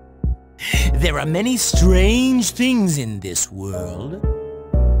Don't. There are many strange things in this world.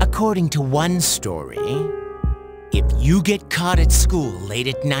 According to one story, if you get caught at school late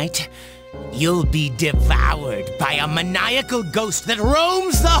at night, you'll be devoured by a maniacal ghost that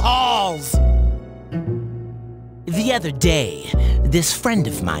roams the halls. The other day, this friend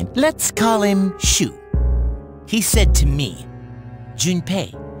of mine, let's call him Shu, he said to me,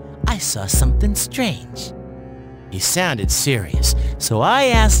 "Junpei, I saw something strange." He sounded serious, so I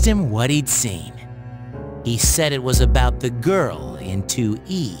asked him what he'd seen. He said it was about the girl in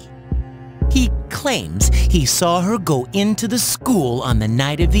 2E. He claims he saw her go into the school on the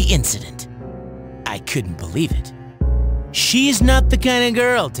night of the incident. I couldn't believe it. She's not the kind of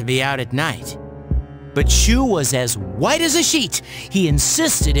girl to be out at night. But Shu was as white as a sheet. He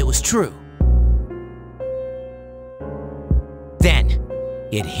insisted it was true. Then,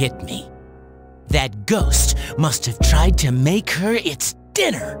 it hit me. That ghost must have tried to make her its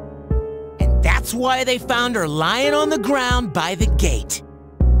dinner. And that's why they found her lying on the ground by the gate.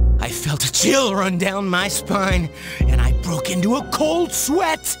 I felt a chill run down my spine, and I broke into a cold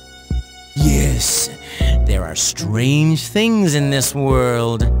sweat. Yes, there are strange things in this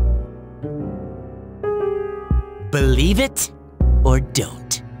world. Believe it or don't.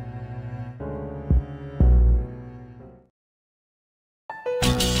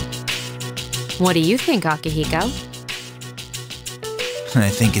 What do you think, Akihiko? I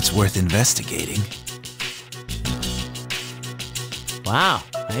think it's worth investigating. Wow,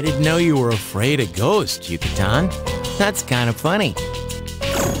 I didn't know you were afraid of ghosts, Yucatan. That's kind of funny.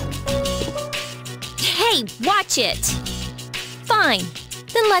 Hey, watch it! Fine,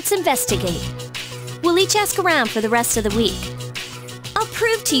 then let's investigate. We'll each ask around for the rest of the week. I'll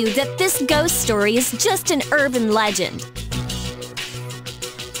prove to you that this ghost story is just an urban legend.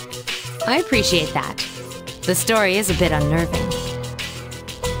 I appreciate that. The story is a bit unnerving.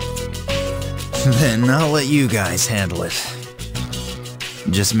 Then I'll let you guys handle it.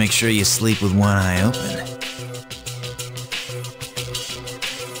 Just make sure you sleep with one eye open.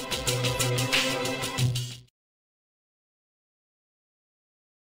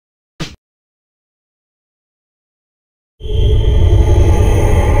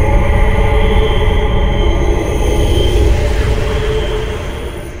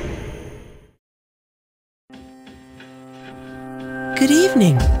 Good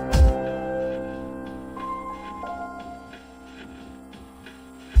evening.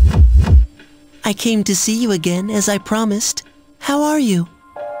 I came to see you again, as I promised. How are you?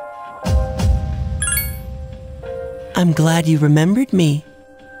 I'm glad you remembered me.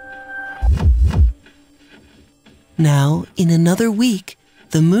 Now, in another week,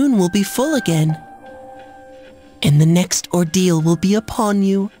 the moon will be full again. And the next ordeal will be upon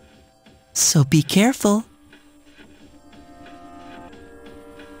you. So be careful.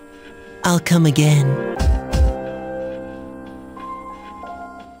 I'll come again.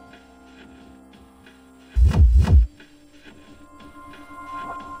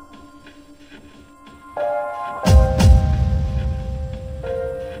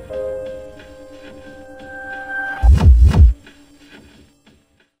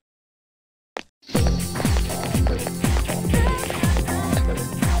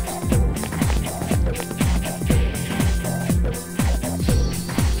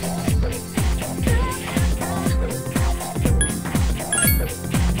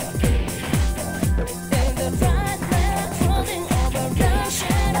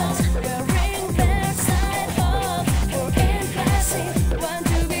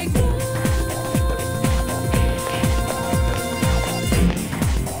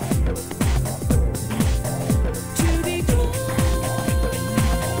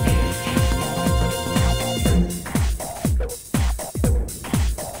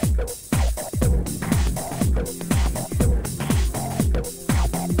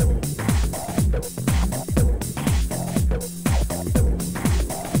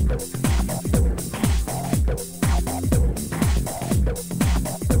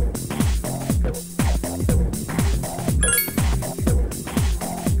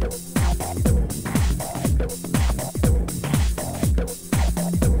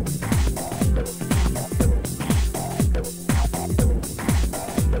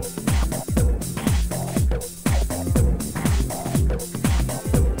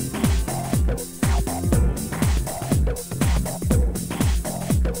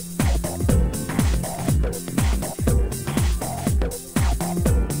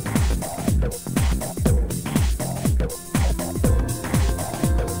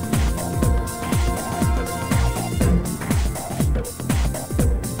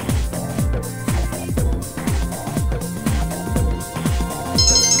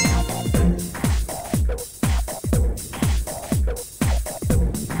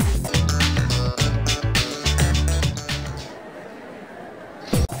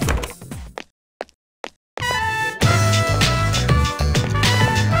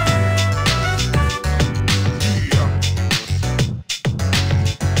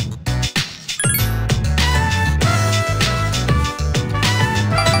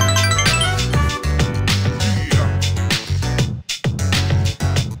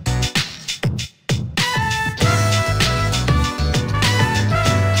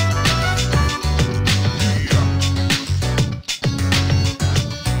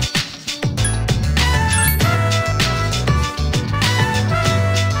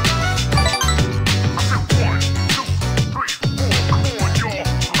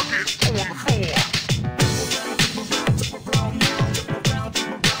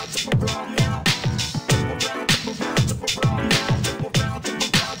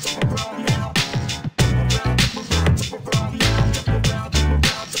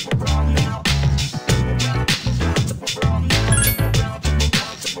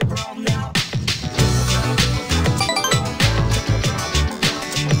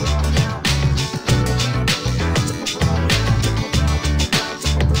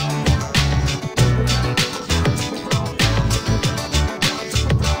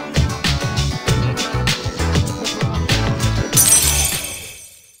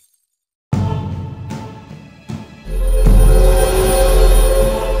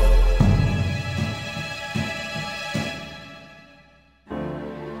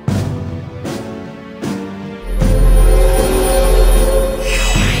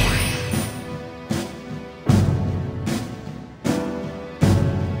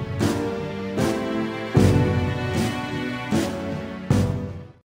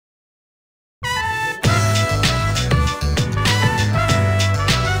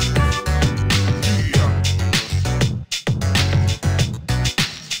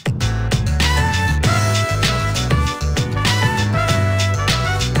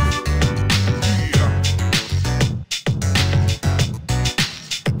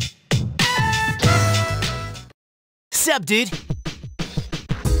 dude.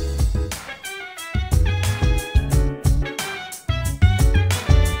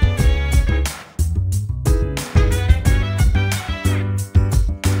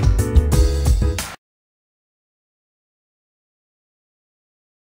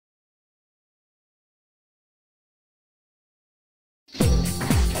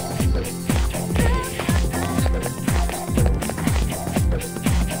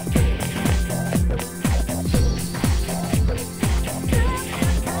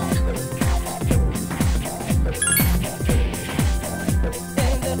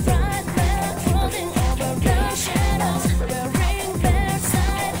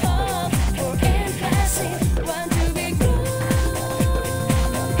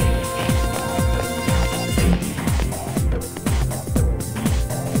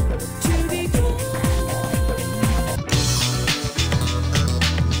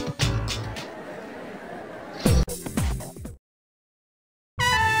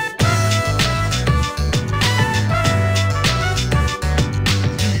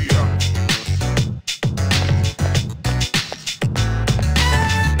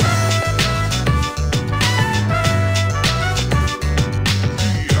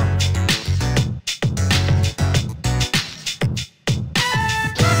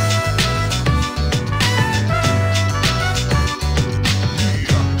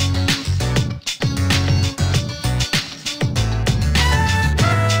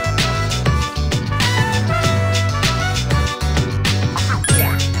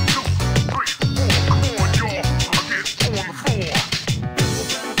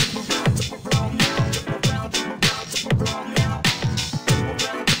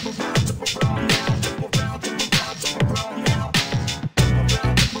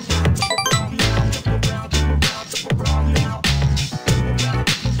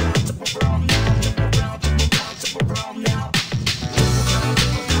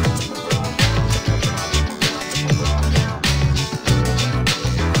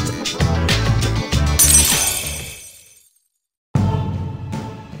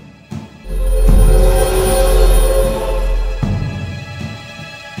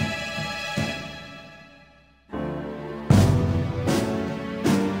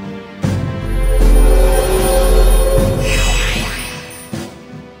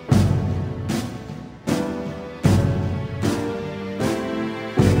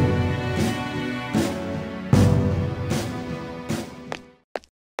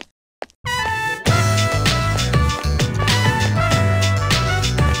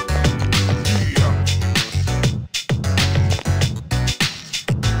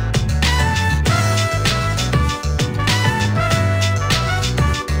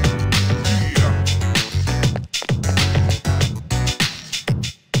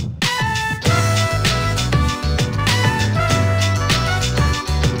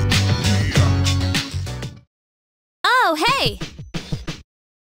 Hey!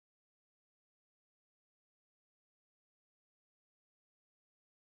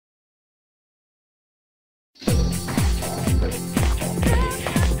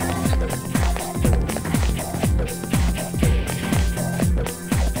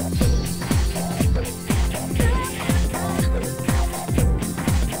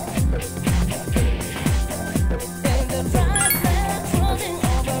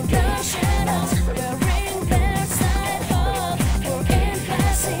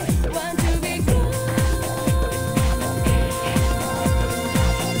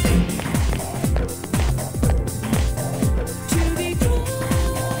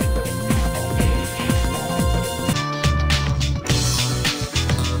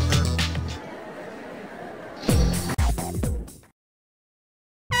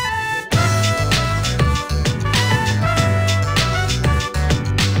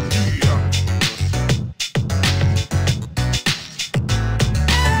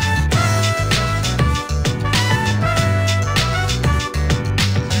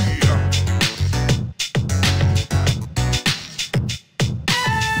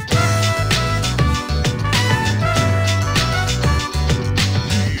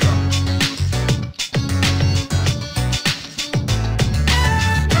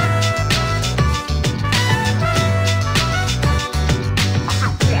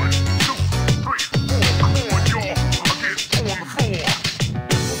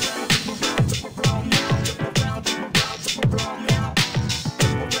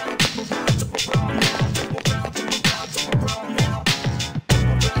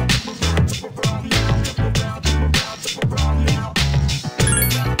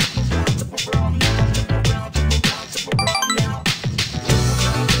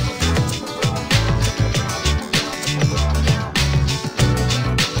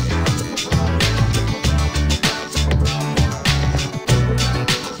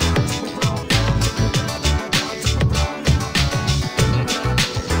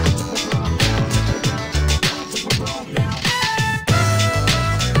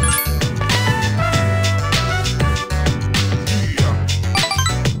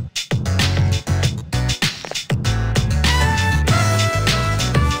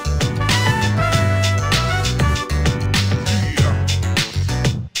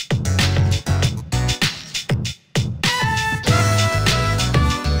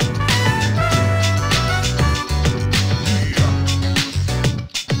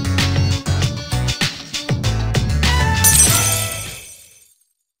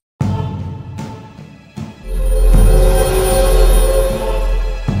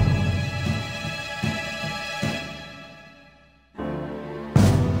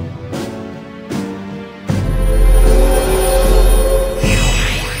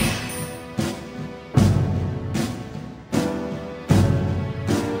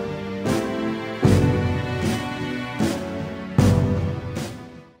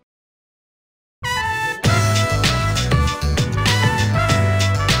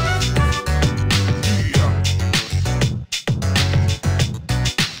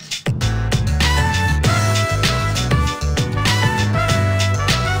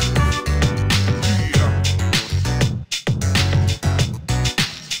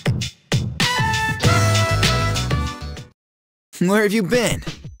 Where have you been?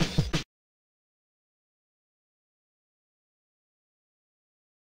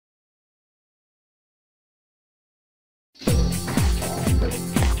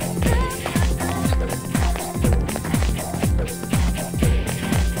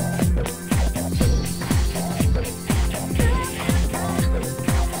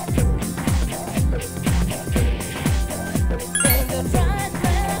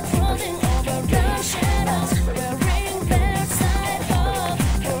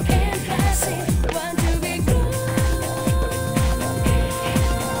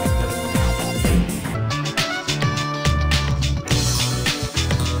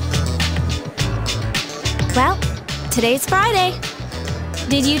 Well, today's Friday.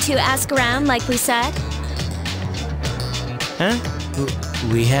 Did you two ask around like we said? Huh?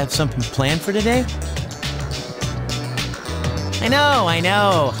 We have something planned for today? I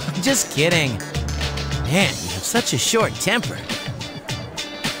know. I'm just kidding. Man, you have such a short temper.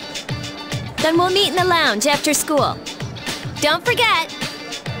 Then we'll meet in the lounge after school. Don't forget!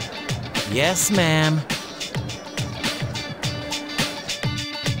 Yes, ma'am.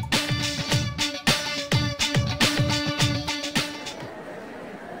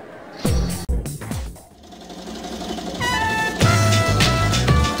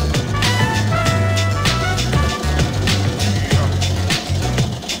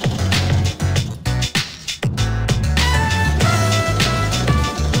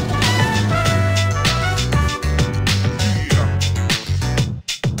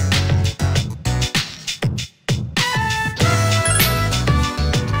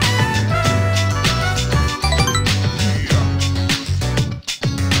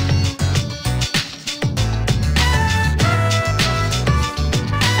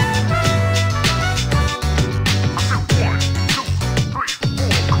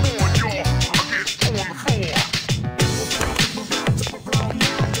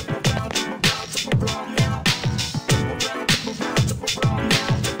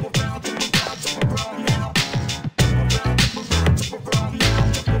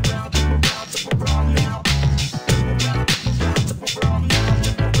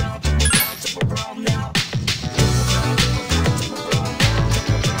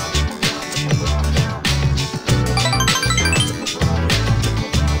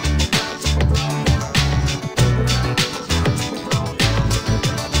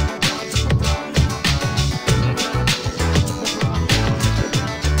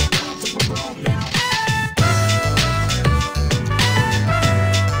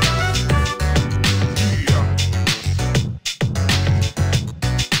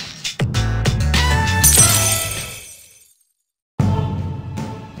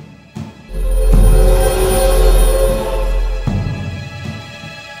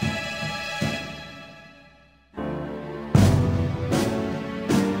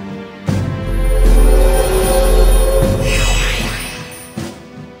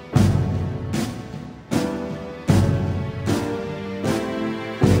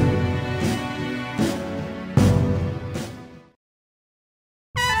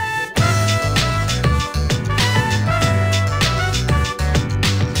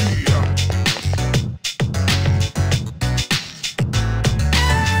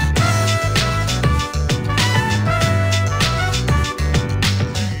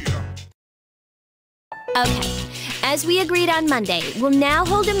 Okay, as we agreed on Monday, we'll now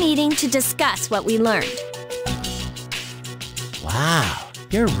hold a meeting to discuss what we learned. Wow,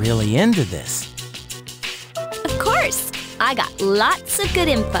 you're really into this. Of course, I got lots of good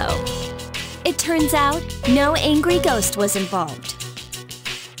info. It turns out no angry ghost was involved.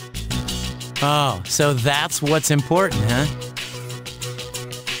 Oh, so that's what's important, huh?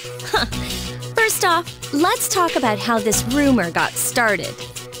 First off, let's talk about how this rumor got started.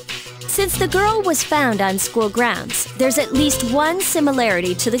 Since the girl was found on school grounds, there's at least one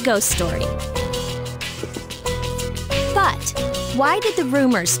similarity to the ghost story. But why did the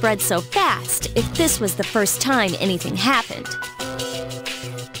rumor spread so fast if this was the first time anything happened?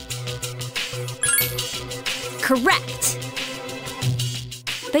 Correct!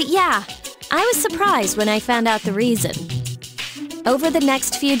 But yeah, I was surprised when I found out the reason. Over the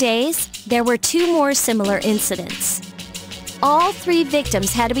next few days, there were 2 more similar incidents. All 3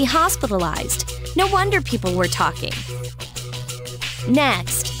 victims had to be hospitalized. No wonder people were talking.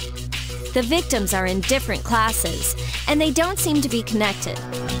 Next, the victims are in different classes, and they don't seem to be connected.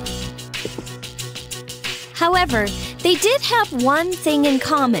 However, they did have one thing in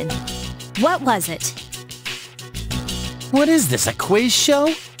common. What was it? What is this, a quiz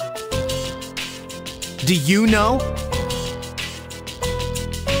show? Do you know?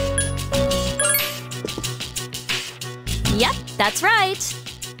 Yep, That's right.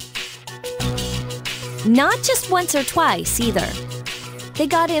 Not just once or twice, either. They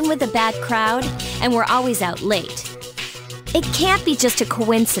got in with a bad crowd and were always out late. It can't be just a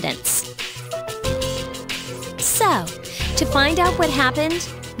coincidence. So, to find out what happened,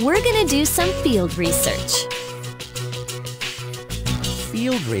 we're gonna do some field research.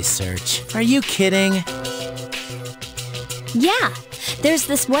 Field research? Are you kidding? Yeah, there's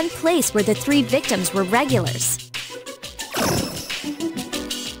this one place where the 3 victims were regulars.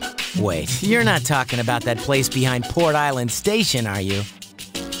 Wait, you're not talking about that place behind Port Island Station, are you?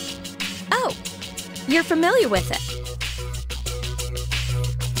 Oh, you're familiar with it.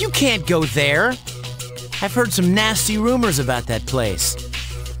 You can't go there! I've heard some nasty rumors about that place.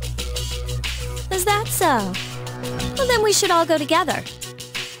 Is that so? Well, then we should all go together.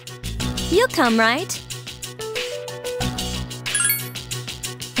 You'll come, right?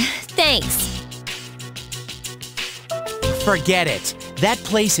 Thanks. Forget it. That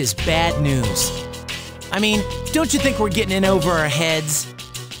place is bad news. I mean, don't you think we're getting in over our heads?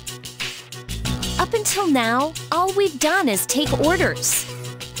 Up until now, all we've done is take orders.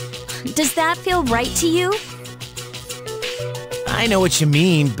 Does that feel right to you? I know what you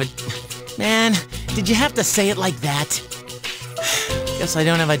mean, but man, did you have to say it like that? Guess I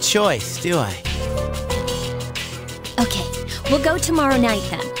don't have a choice, do I? Okay, we'll go tomorrow night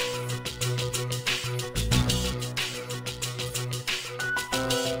then.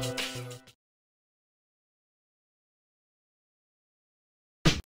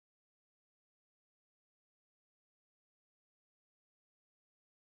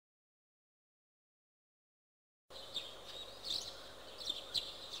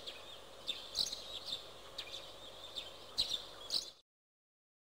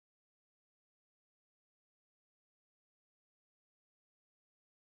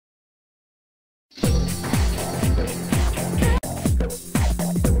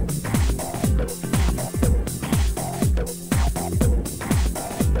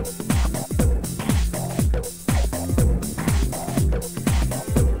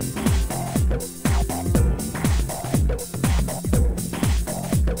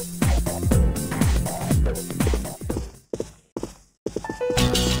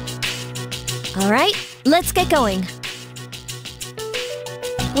 All right, let's get going.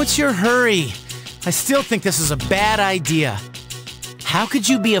 What's your hurry? I still think this is a bad idea. How could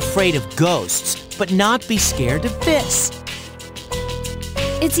you be afraid of ghosts, but not be scared of this?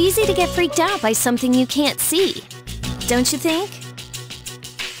 It's easy to get freaked out by something you can't see, don't you think?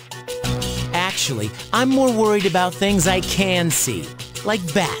 Actually, I'm more worried about things I can see, like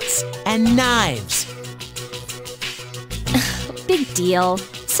bats and knives. Big deal.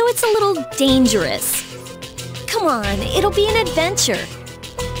 So it's a little dangerous. Come on, it'll be an adventure.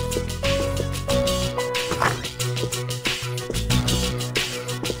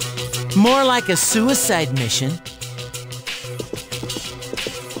 More like a suicide mission.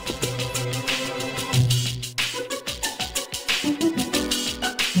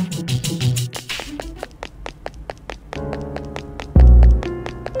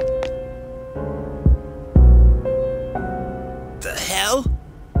 The hell?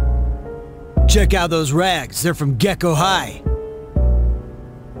 Check out those rags. They're from Gecko High.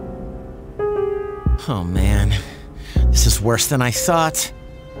 Oh man, this is worse than I thought.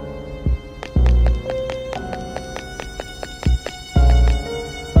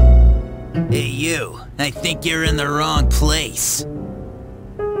 Hey you, I think you're in the wrong place.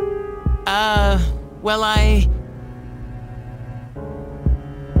 Well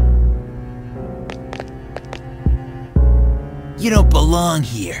You don't belong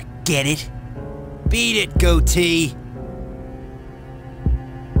here, get it? Beat it, goatee.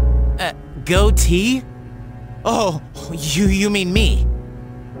 goatee? Oh, you mean me?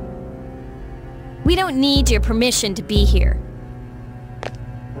 We don't need your permission to be here.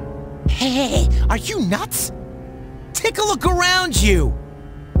 Hey, are you nuts? Take a look around you!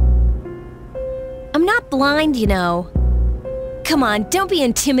 I'm not blind, you know. Come on, don't be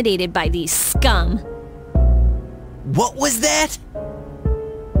intimidated by these scum. What was that?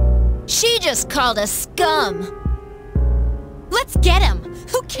 She just called us scum. Let's get him!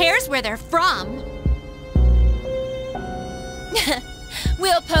 Who cares where they're from?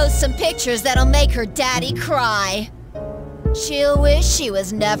 We'll post some pictures that'll make her daddy cry. She'll wish she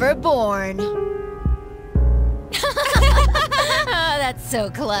was never born. Oh, that's so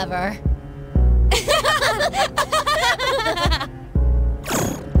clever.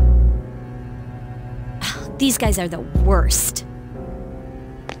 These guys are the worst.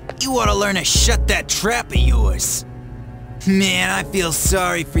 You ought to learn to shut that trap of yours. Man, I feel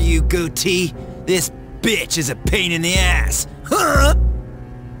sorry for you, goatee. This bitch is a pain in the ass. Huh?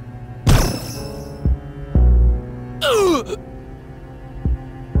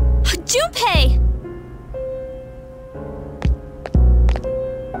 Junpei!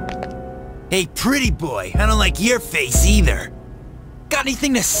 Hey, pretty boy, I don't like your face either. Got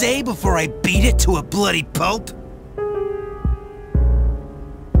anything to say before I beat it to a bloody pulp?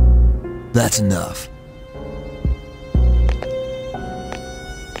 That's enough.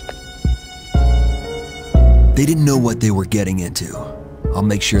 They didn't know what they were getting into. I'll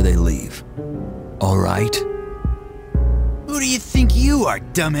make sure they leave. All right? Who do you think you are,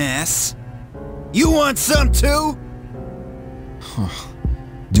 dumbass? You want some too?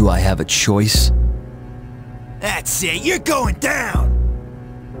 Do I have a choice? That's it, you're going down!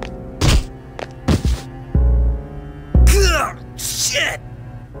 Ugh, shit!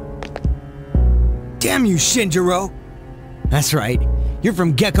 Damn you, Shinjiro! That's right, you're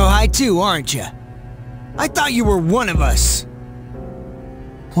from Gecko High too, aren't you? I thought you were one of us!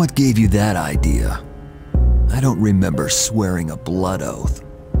 What gave you that idea? I don't remember swearing a blood oath.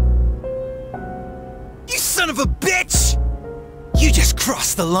 You son of a bitch! You just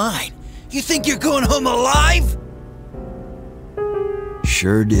crossed the line. You think you're going home alive?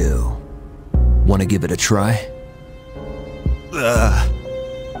 Sure do. Want to give it a try?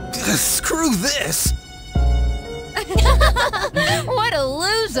 Screw this! What a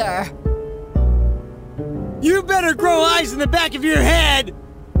loser! You better grow eyes in the back of your head!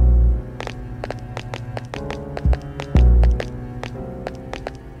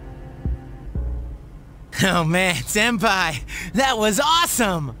 Oh man, Senpai, that was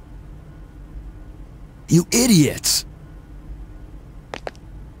awesome! You idiots!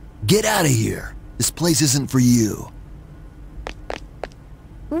 Get out of here. This place isn't for you.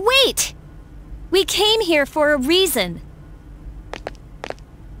 Wait! We came here for a reason.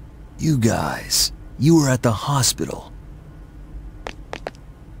 You guys, you were at the hospital.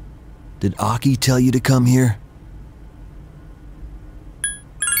 Did Aki tell you to come here?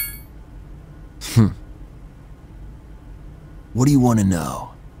 What do you want to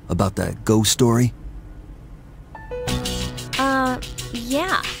know? About that ghost story?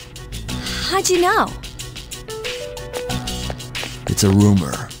 Yeah. How'd you know? It's a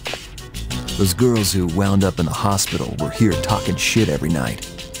rumor. Those girls who wound up in the hospital were here talking shit every night.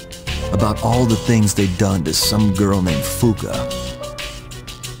 About all the things they'd done to some girl named Fuka.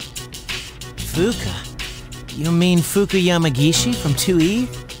 Fuka? You mean Fuka Yamagishi from 2E?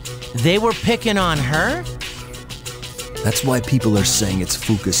 They were picking on her? That's why people are saying it's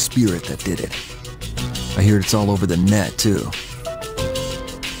Fuka's spirit that did it. I hear it's all over the net, too.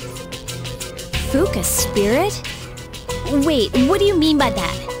 Fuka's spirit? Wait, what do you mean by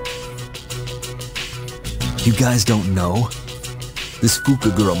that? You guys don't know? This Fuka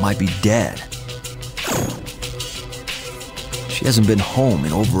girl might be dead. She hasn't been home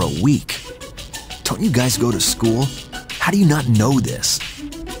in over a week. Don't you guys go to school? How do you not know this?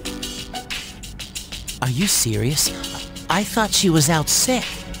 Are you serious? I thought she was out sick.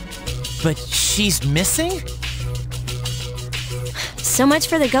 But she's missing? So much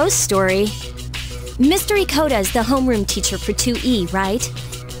for the ghost story. Mr. Ikoda is the homeroom teacher for 2E, right?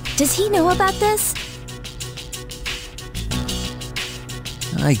 Does he know about this?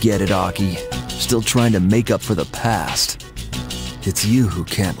 I get it, Aki. Still trying to make up for the past. It's you who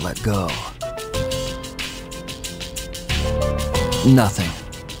can't let go. Nothing.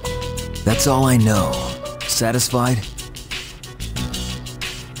 That's all I know. Satisfied?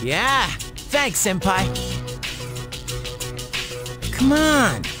 Yeah, thanks, Senpai. Come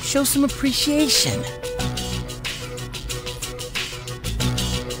on, show some appreciation.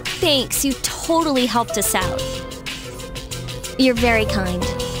 Thanks, you totally helped us out. You're very kind.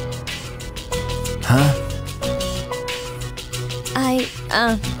 Huh?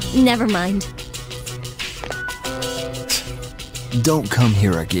 Never mind. Don't come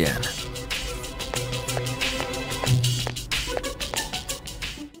here again.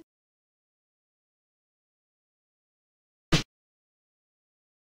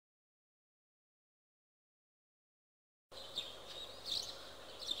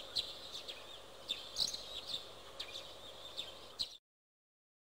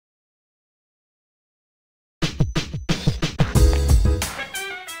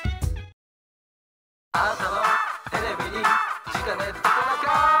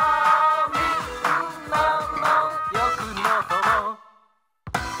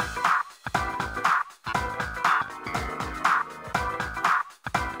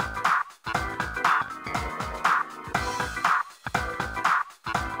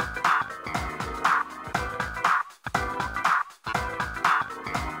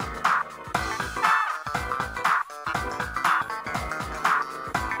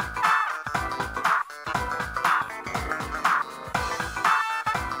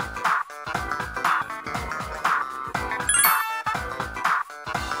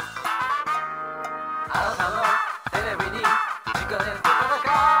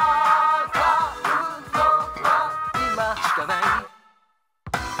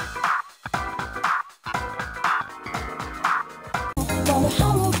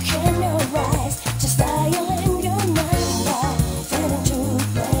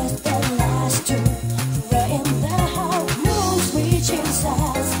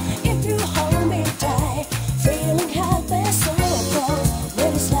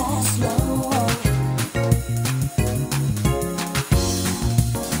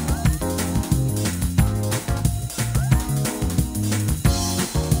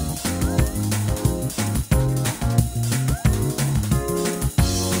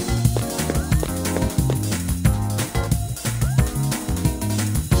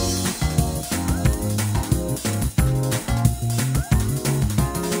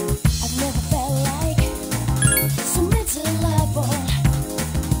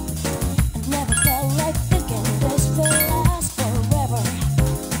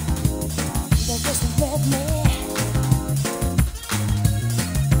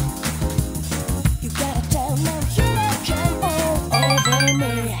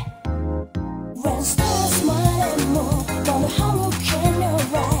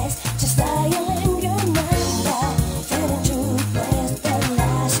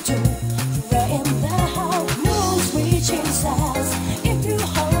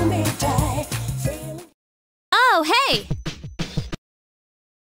 Oh, hey!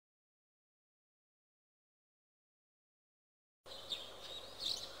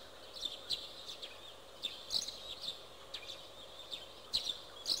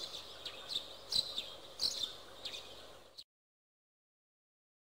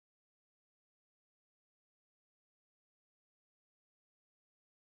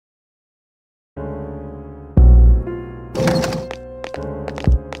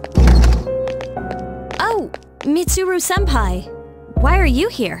 Mitsuru-senpai, why are you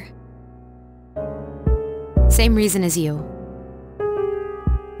here? Same reason as you.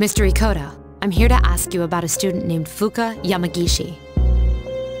 Mr. Ikota, I'm here to ask you about a student named Fuka Yamagishi.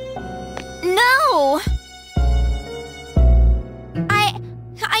 No!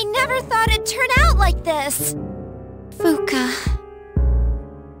 I never thought it'd turn out like this. Fuka.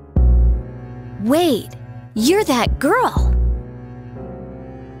 Wait, you're that girl.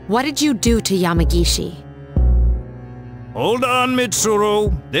 What did you do to Yamagishi? Hold on,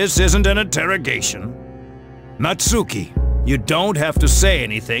 Mitsuru. This isn't an interrogation. Natsuki, you don't have to say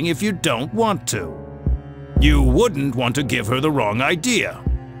anything if you don't want to. You wouldn't want to give her the wrong idea.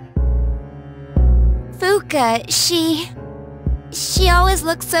 Fuka, she always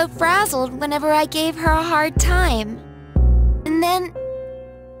looked so frazzled whenever I gave her a hard time. And then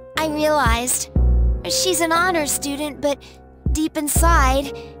I realized she's an honor student, but deep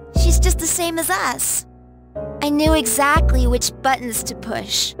inside, she's just the same as us. I knew exactly which buttons to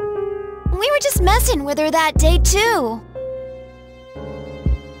push. We were just messing with her that day, too.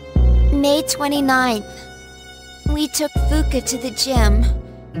 May 29th. We took Fuka to the gym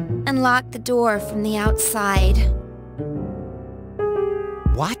and locked the door from the outside.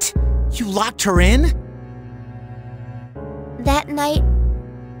 What? You locked her in? That night,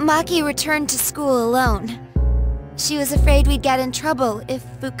 Maki returned to school alone. She was afraid we'd get in trouble if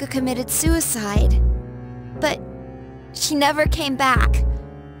Fuka committed suicide. But she never came back.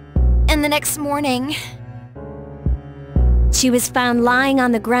 And the next morning... She was found lying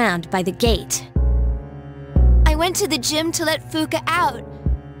on the ground by the gate. I went to the gym to let Fuka out,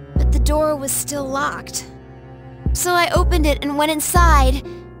 but the door was still locked. So I opened it and went inside,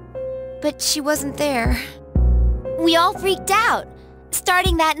 but she wasn't there. We all freaked out.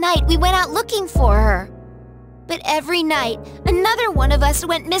 Starting that night, we went out looking for her. But every night, another one of us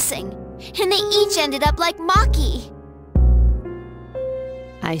went missing. And they each ended up like Maki.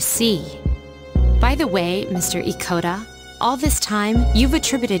 I see. By the way, Mr. Ikota, all this time, you've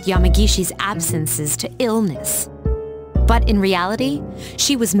attributed Yamagishi's absences to illness. But in reality,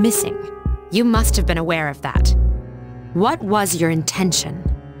 she was missing. You must have been aware of that. What was your intention?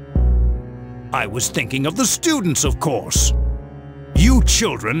 I was thinking of the students, of course. You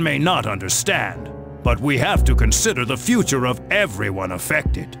children may not understand, but we have to consider the future of everyone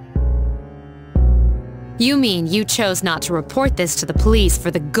affected. You mean you chose not to report this to the police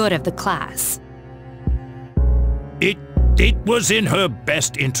for the good of the class? It was in her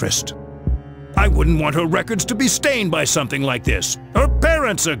best interest. I wouldn't want her records to be stained by something like this. Her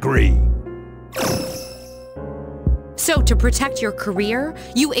parents agree. So to protect your career,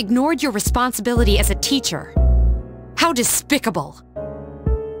 you ignored your responsibility as a teacher. How despicable.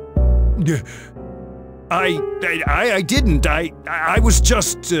 I didn't. I was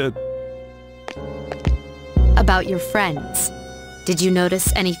just... About your friends. Did you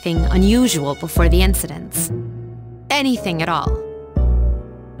notice anything unusual before the incidents? Anything at all?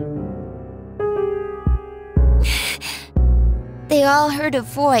 They all heard a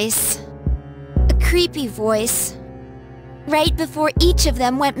voice. A creepy voice. Right before each of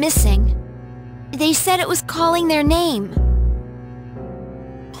them went missing. They said it was calling their name.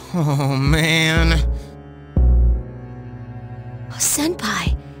 Oh, man. Oh,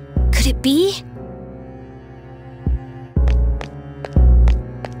 Senpai, could it be?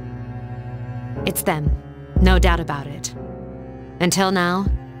 It's them. No doubt about it. Until now,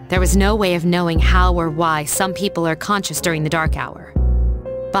 there was no way of knowing how or why some people are conscious during the dark hour.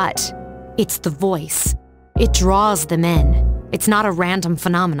 But it's the voice. It draws them in. It's not a random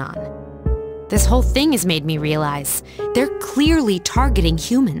phenomenon. This whole thing has made me realize they're clearly targeting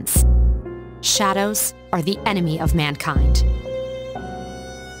humans. Shadows are the enemy of mankind.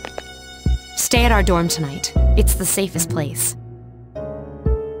 Stay at our dorm tonight. It's the safest place.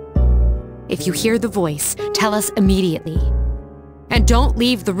 If you hear the voice, tell us immediately. And don't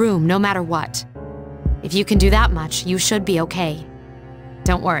leave the room no matter what. If you can do that much, you should be okay.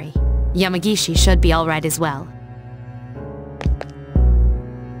 Don't worry, Yamagishi should be alright as well.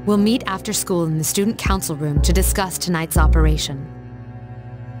 We'll meet after school in the student council room to discuss tonight's operation.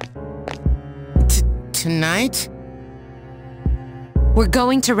 Tonight? We're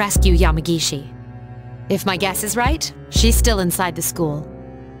going to rescue Yamagishi. If my guess is right, she's still inside the school.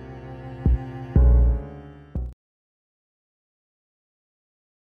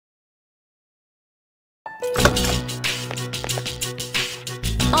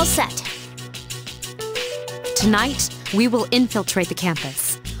 All set. Tonight, we will infiltrate the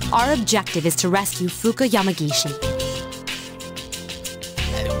campus. Our objective is to rescue Fuka Yamagishi.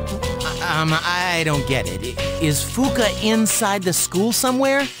 I don't get it. Is Fuka inside the school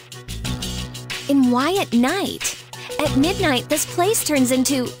somewhere? And why at night? At midnight, this place turns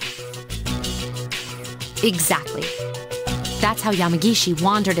into... Exactly. That's how Yamagishi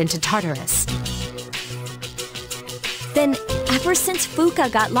wandered into Tartarus. Then, ever since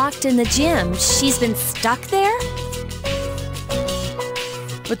Fuka got locked in the gym, she's been stuck there?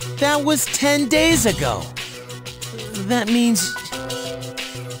 But that was 10 days ago. That means...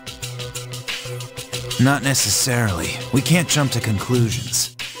 Not necessarily. We can't jump to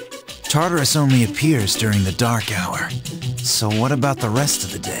conclusions. Tartarus only appears during the dark hour. So what about the rest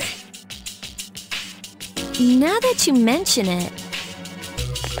of the day? Now that you mention it...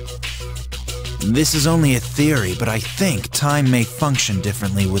 This is only a theory, but I think time may function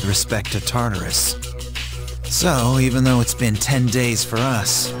differently with respect to Tartarus. So, even though it's been 10 days for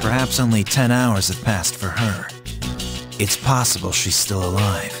us, perhaps only 10 hours have passed for her. It's possible she's still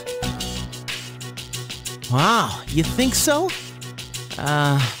alive. Wow, you think so?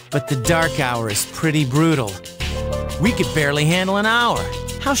 But the dark hour is pretty brutal. We could barely handle an hour.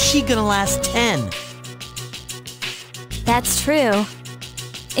 How's she gonna last 10? That's true.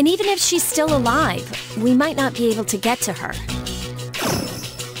 And even if she's still alive, we might not be able to get to her.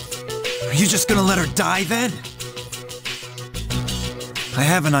 Are you just gonna let her die then? I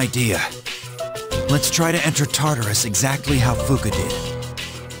have an idea. Let's try to enter Tartarus exactly how Fuka did.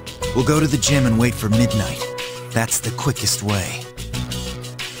 We'll go to the gym and wait for midnight. That's the quickest way.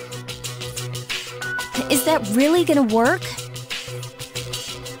 Is that really gonna work?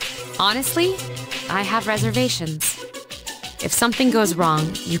 Honestly, I have reservations. If something goes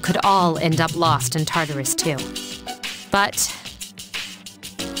wrong, you could all end up lost in Tartarus too. But...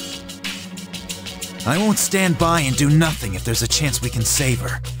 I won't stand by and do nothing if there's a chance we can save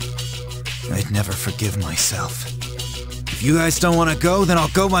her. I'd never forgive myself. If you guys don't want to go, then I'll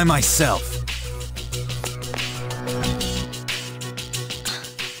go by myself.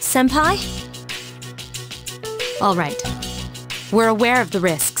 Senpai? all right. We're aware of the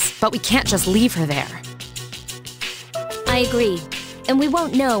risks, but we can't just leave her there. I agree. And we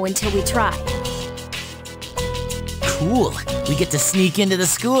won't know until we try. Cool. We get to sneak into the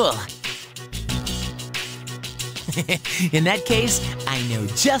school. In that case, I know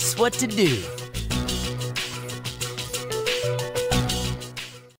just what to do.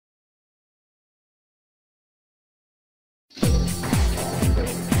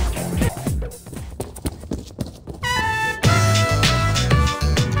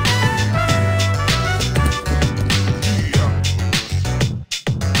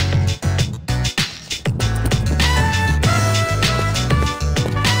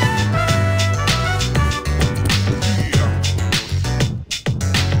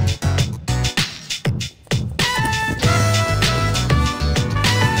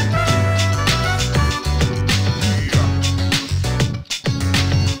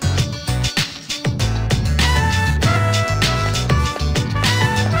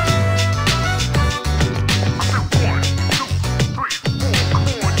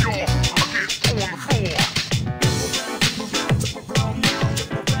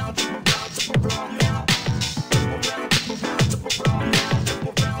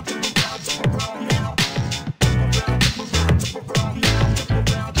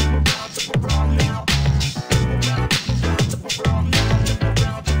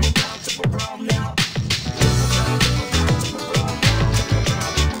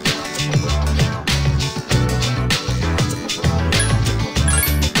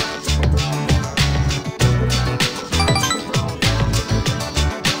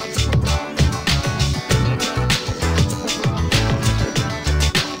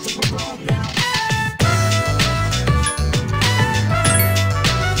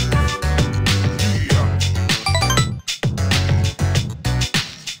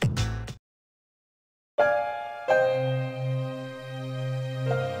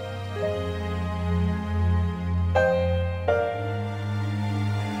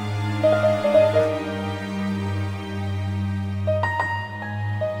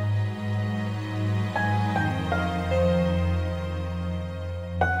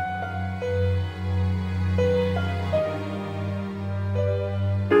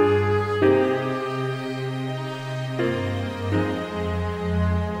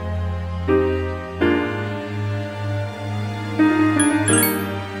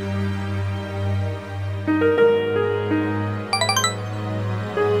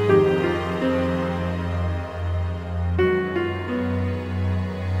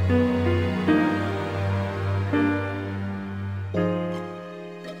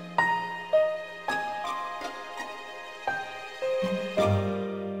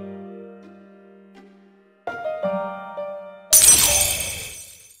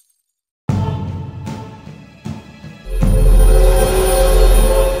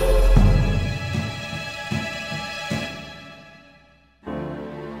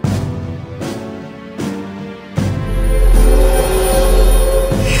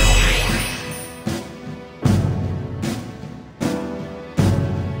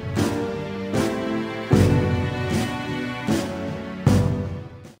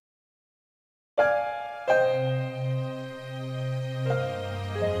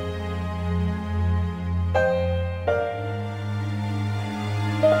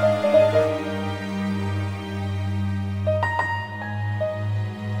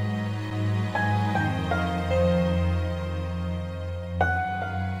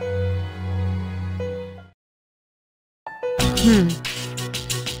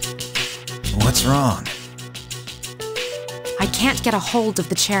 What's wrong? I can't get a hold of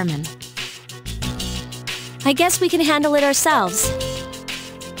the chairman. I guess we can handle it ourselves.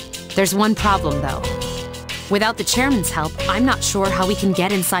 There's one problem, though. Without the chairman's help, I'm not sure how we can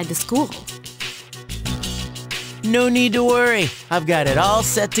get inside the school. No need to worry. I've got it all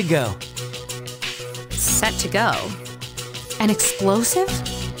set to go. Set to go? An explosive?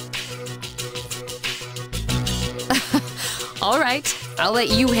 All right, I'll let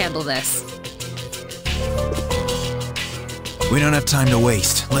you handle this. We don't have time to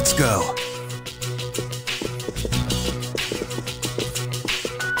waste. Let's go.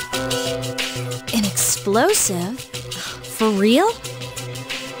 An explosive? For real?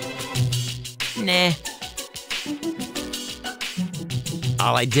 Nah.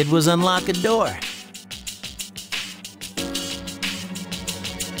 All I did was unlock a door.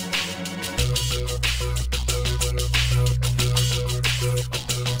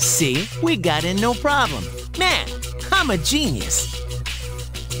 See? We got in no problem. Man, I'm a genius.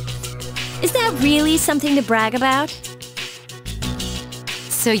 Is that really something to brag about?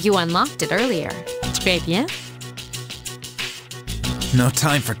 So you unlocked it earlier. Très bien. No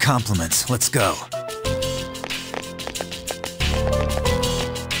time for compliments. Let's go.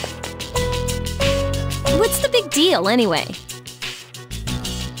 What's the big deal, anyway?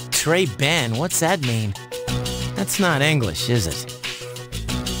 Trey Ben, what's that mean? That's not English, is it?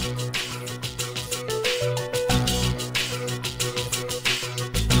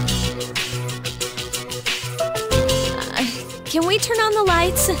 Can we turn on the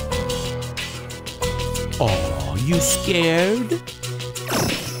lights? Oh, you scared?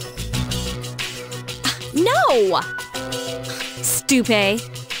 No! Stupid.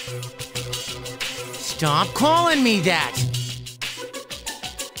 Stop calling me that!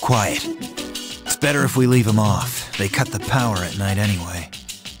 Quiet. It's better if we leave them off. They cut the power at night anyway.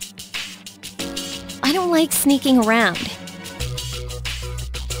 I don't like sneaking around.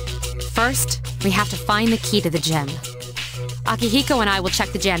 First, we have to find the key to the gym. Akihiko and I will check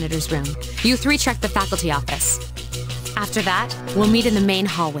the janitor's room. You three check the faculty office. After that, we'll meet in the main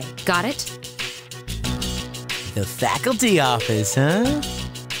hallway. Got it? The faculty office, huh?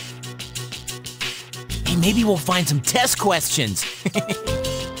 Hey, maybe we'll find some test questions.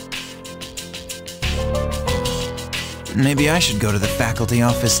 Maybe I should go to the faculty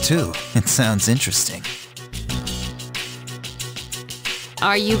office too. It sounds interesting.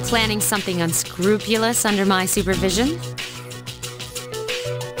 Are you planning something unscrupulous under my supervision?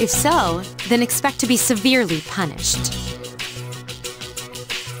 If so, then expect to be severely punished.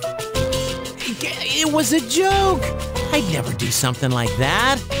 It was a joke! I'd never do something like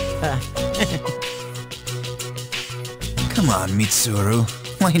that. Come on, Mitsuru.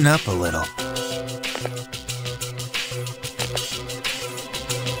 Lighten up a little.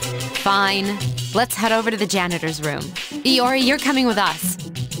 Fine. Let's head over to the janitor's room. Iori, you're coming with us.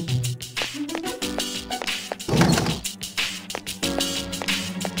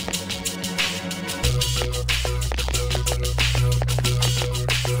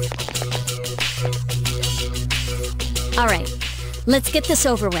 All right, let's get this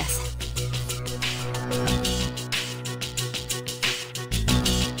over with.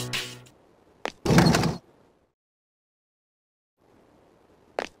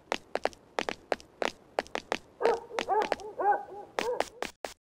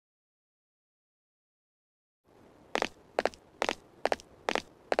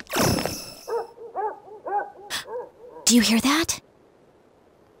 Do you hear that?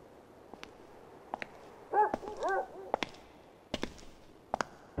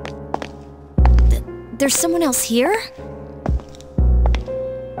 There's someone else here?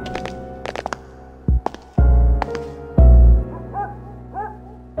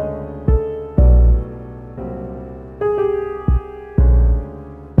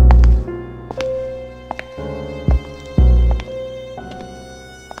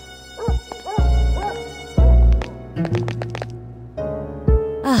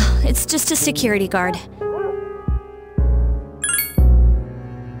 It's just a security guard.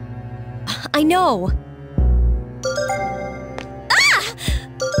 I know. Ah!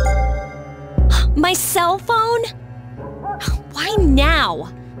 My cell phone? Why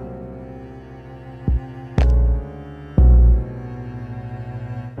now?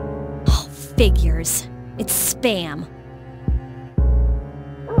 Oh, figures. It's spam.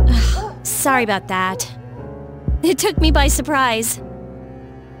 Sorry about that. It took me by surprise.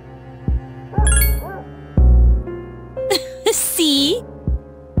 See?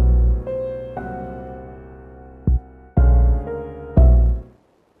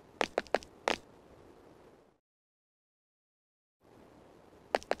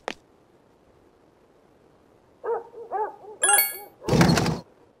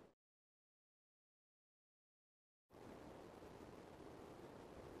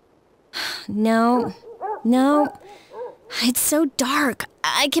 No. It's so dark.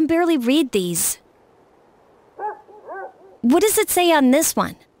 I can barely read these. What does it say on this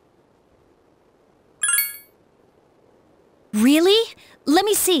one? Really? Let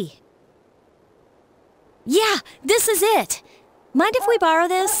me see. Yeah, this is it. Mind if we borrow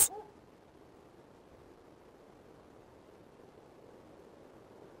this?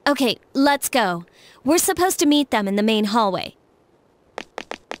 Okay, let's go. We're supposed to meet them in the main hallway.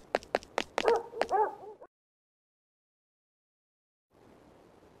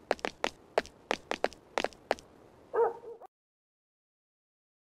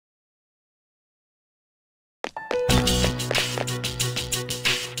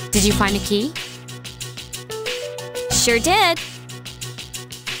 Did you find a key? Sure did.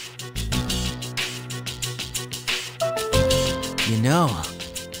 You know,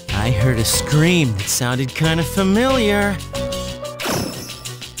 I heard a scream that sounded kind of familiar.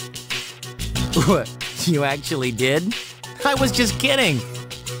 What? You actually did? I was just kidding.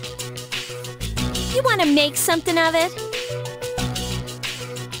 You want to make something of it?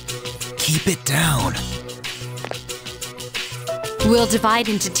 Keep it down. We'll divide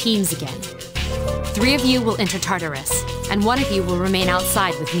into teams again. 3 of you will enter Tartarus, and 1 of you will remain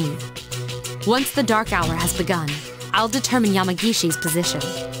outside with me. Once the dark hour has begun, I'll determine Yamagishi's position.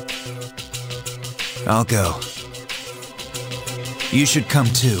 I'll go. You should come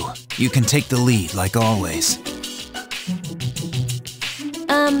too. You can take the lead, like always.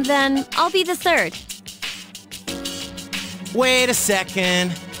 Then I'll be the 3rd. Wait a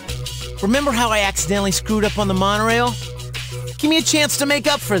second. Remember how I accidentally screwed up on the monorail? Give me a chance to make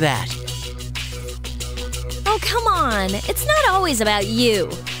up for that. Oh, come on. It's not always about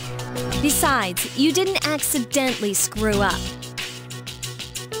you. Besides, you didn't accidentally screw up.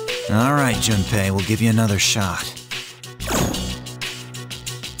 All right, Junpei, we'll give you another shot.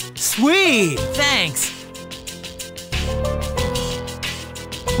 Sweet! Thanks!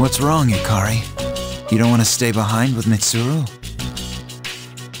 What's wrong, Yukari? You don't want to stay behind with Mitsuru?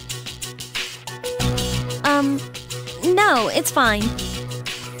 No, it's fine.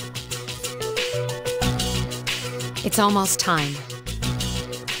 It's almost time.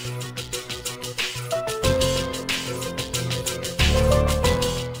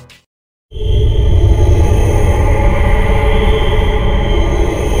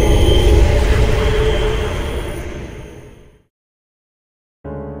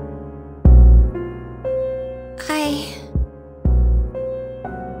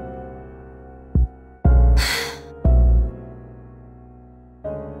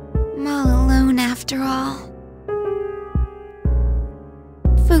 I'm all alone after all.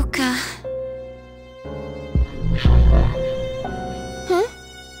 Fuka. Huh?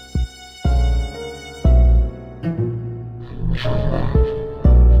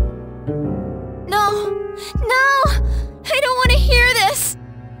 No! I don't want to hear this!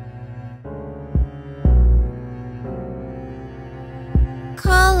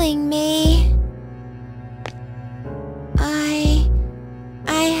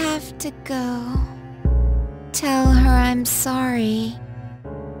 have to go. Tell her I'm sorry.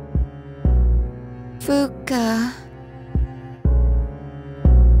 Fuka.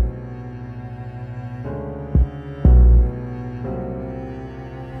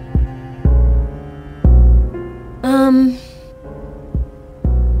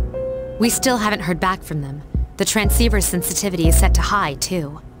 We still haven't heard back from them. The transceiver's sensitivity is set to high,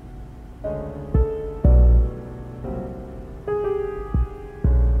 too.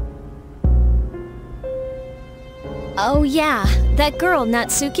 Oh yeah, that girl,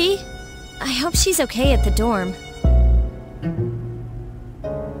 Natsuki. I hope she's okay at the dorm.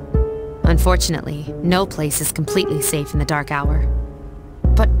 Unfortunately, no place is completely safe in the dark hour.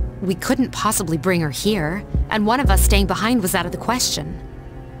 But we couldn't possibly bring her here, and one of us staying behind was out of the question.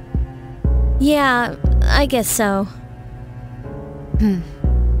 Yeah, I guess so.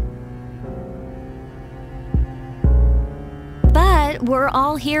 But we're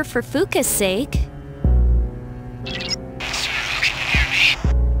all here for Fuka's sake.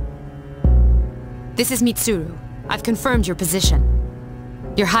 This is Mitsuru. I've confirmed your position.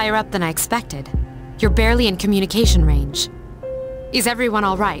 You're higher up than I expected. You're barely in communication range. Is everyone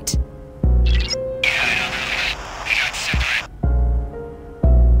all right?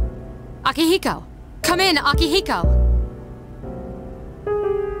 Akihiko! Come in, Akihiko!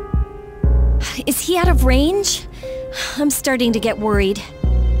 Is he out of range? I'm starting to get worried.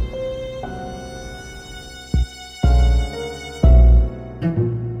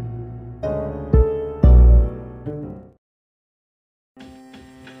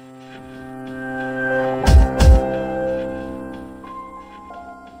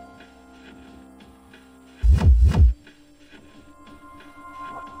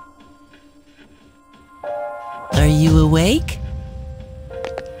 Are you awake?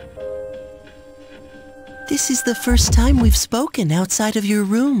 This is the first time we've spoken outside of your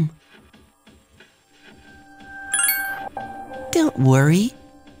room. Don't worry.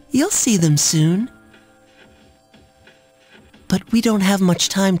 You'll see them soon. But we don't have much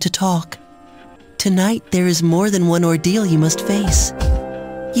time to talk. Tonight there is more than one ordeal you must face.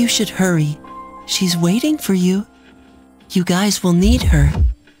 You should hurry. She's waiting for you. You guys will need her.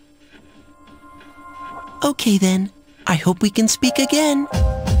 Okay then, I hope we can speak again.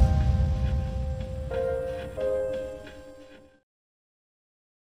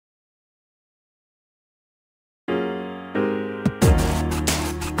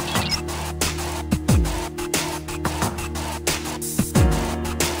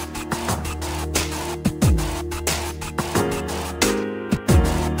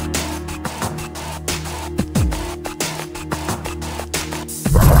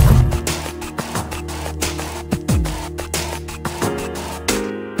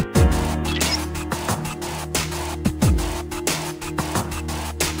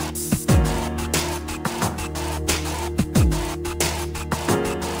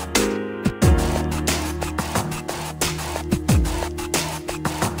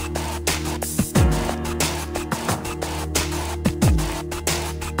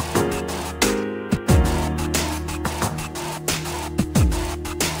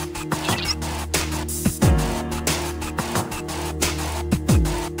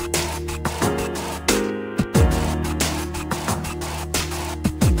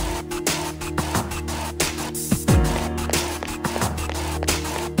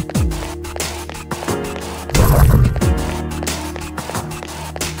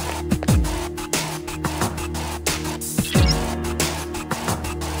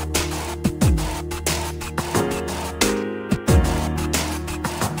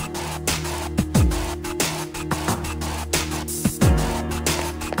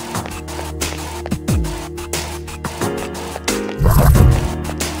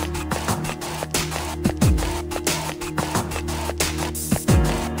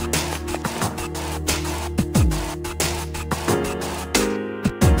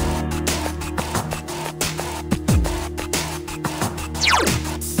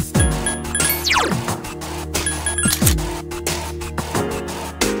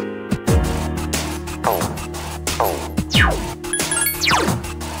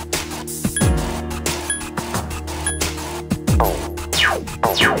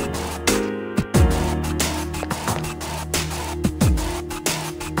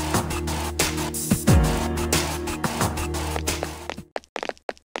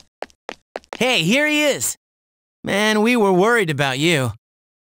 Hey, here he is! Man, we were worried about you.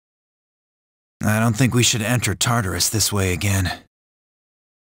 I don't think we should enter Tartarus this way again.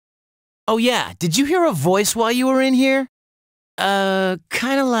 Oh yeah, did you hear a voice while you were in here?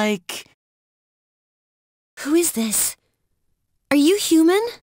 Kinda like... Who is this? Are you human?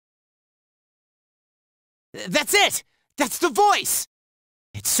 That's it! That's the voice!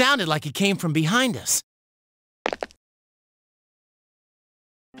 It sounded like it came from behind us.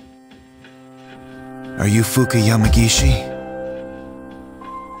 Are you Fuka Yamagishi?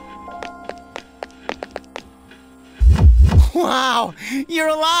 Wow! You're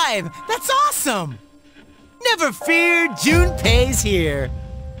alive! That's awesome! Never fear, Junpei's here.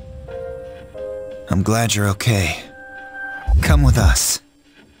 I'm glad you're okay. Come with us.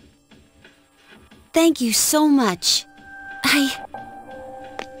 Thank you so much.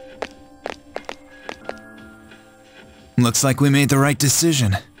 Looks like we made the right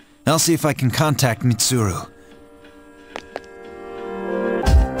decision. I'll see if I can contact Mitsuru.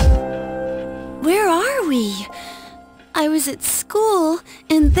 Where are we? I was at school,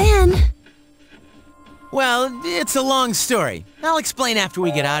 and then... Well, it's a long story. I'll explain after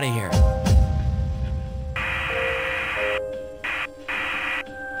we get out of here.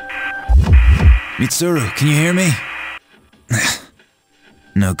 Mitsuru, can you hear me?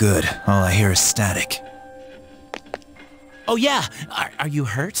 No good. All I hear is static. Oh yeah, are you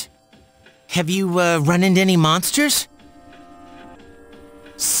hurt? Have you run into any monsters?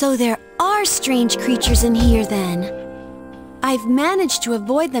 So there are strange creatures in here then. I've managed to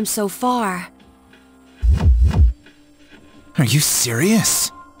avoid them so far. Are you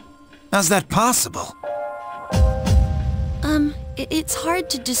serious? How's that possible? It's hard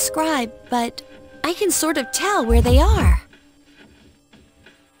to describe, but I can sort of tell where they are.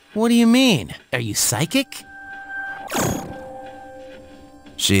 What do you mean? Are you psychic?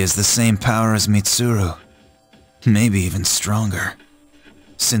 She has the same power as Mitsuru. Maybe even stronger.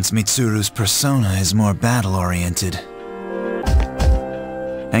 Since Mitsuru's persona is more battle-oriented.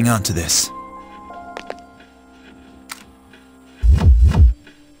 Hang on to this.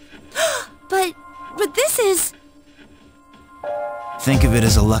 But this is... Think of it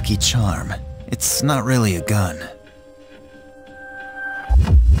as a lucky charm. It's not really a gun.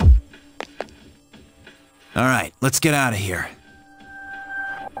 Alright, let's get out of here.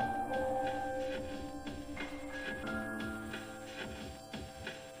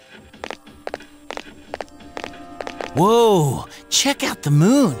 Whoa! Check out the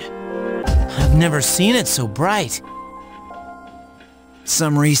moon! I've never seen it so bright.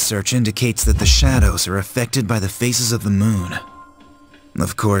 Some research indicates that the shadows are affected by the phases of the moon.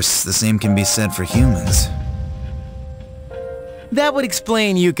 Of course, the same can be said for humans. That would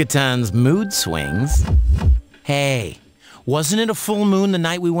explain Yukatan's mood swings. Hey, wasn't it a full moon the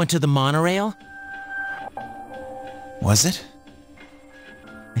night we went to the monorail? Was it?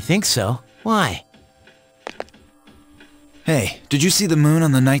 I think so. Why? Hey, did you see the moon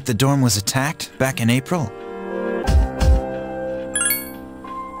on the night the dorm was attacked, back in April?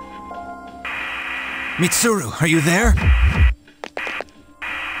 Mitsuru, are you there?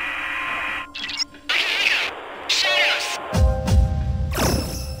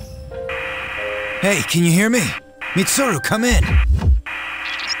 Hey, can you hear me? Mitsuru, come in!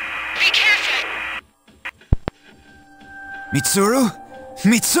 Be careful! Mitsuru?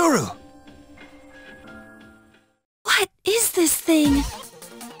 Mitsuru! What is this thing?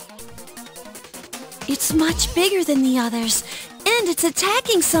 It's much bigger than the others, and it's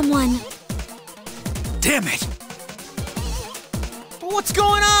attacking someone. Damn it! What's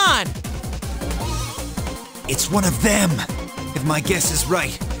going on? It's one of them! If my guess is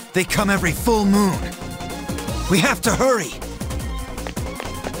right, they come every full moon. We have to hurry!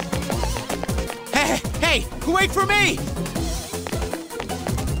 Hey, wait for me!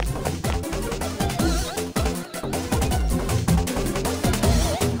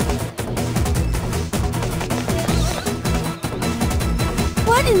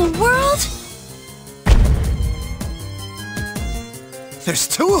 What in the world? There's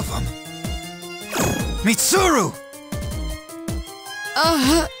two of them! Mitsuru!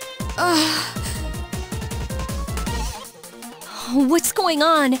 What's going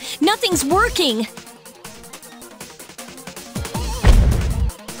on? Nothing's working!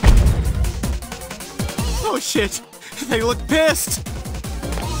 Oh shit! They look pissed!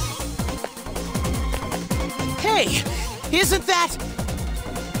 Hey! Isn't that...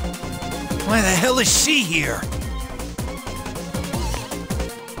 Why the hell is she here?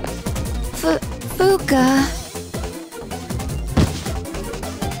 Fuka...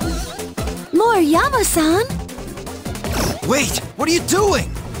 More Yama-san? Wait! What are you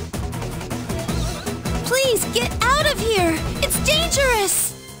doing? Please, get out of here! It's dangerous!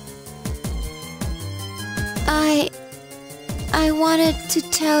 I wanted to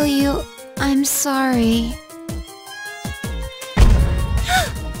tell you I'm sorry.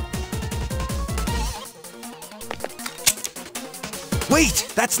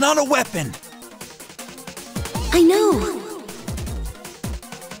 Wait! That's not a weapon! I know.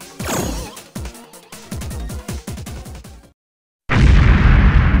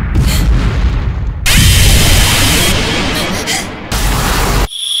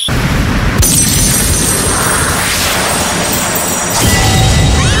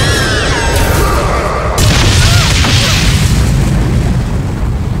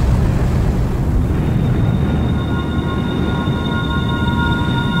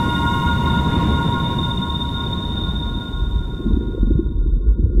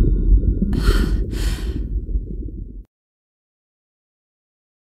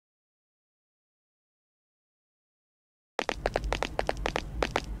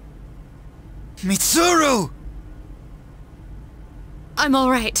 Mitsuru! I'm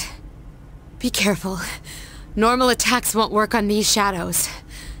all right. Be careful. Normal attacks won't work on these shadows.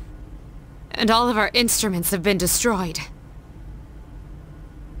 And all of our instruments have been destroyed.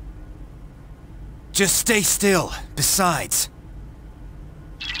 Just stay still. Besides...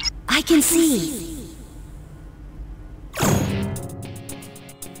 I can see.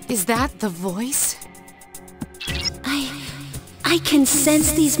 Is that the voice? I can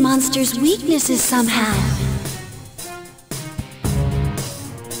sense these monsters' weaknesses somehow.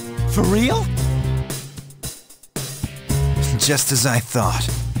 For real? Just as I thought.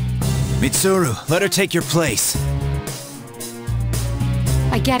 Mitsuru, let her take your place.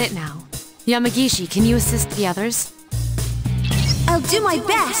 I get it now. Yamagishi, can you assist the others? I'll do my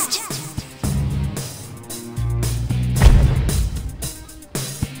best!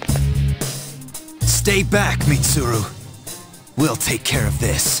 Stay back, Mitsuru. We'll take care of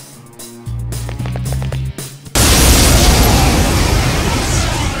this.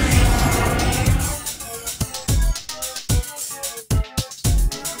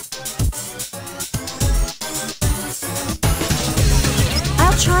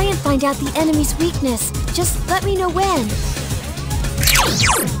 I'll try and find out the enemy's weakness. Just let me know when.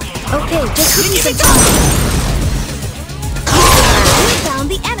 Okay, just give me some time. We found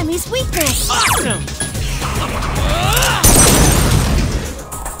the enemy's weakness! Awesome!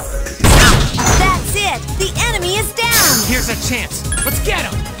 That's it! The enemy is down! Here's a chance. Let's get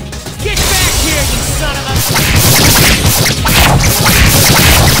him! Get back here, you son of a...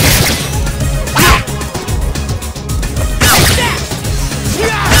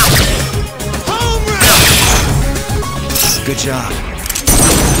 Home run! Good job.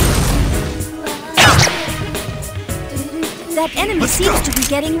 That enemy seems to be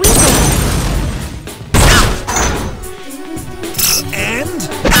getting weaker. And...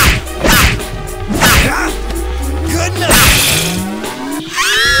 Good enough!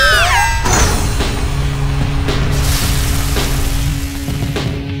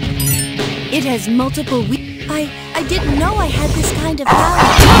 It has multiple I didn't know I had this kind of power.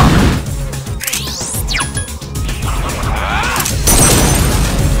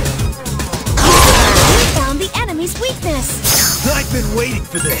 We found the enemy's weakness. I've been waiting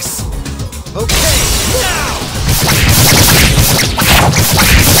for this. Okay, now!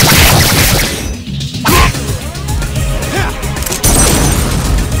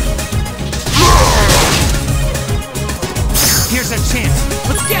 Here's a chance.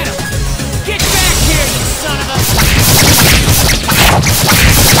 Let's get him! Get back here, you son of a...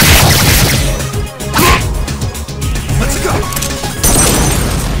 Let's go!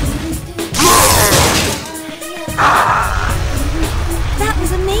 That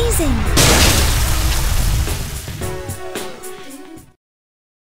was amazing.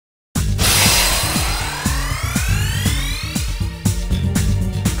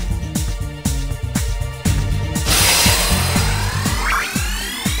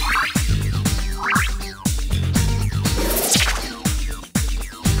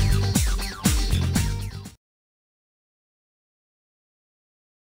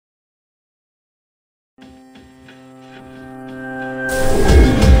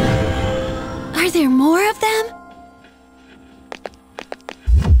 Are there more of them?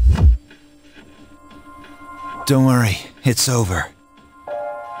 Don't worry, it's over.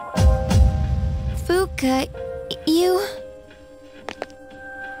 Fuka, you...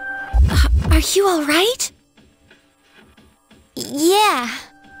 Are you alright? Yeah.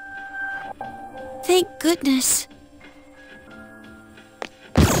 Thank goodness.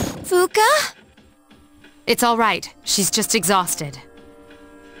 Fuka? It's all right. She's just exhausted.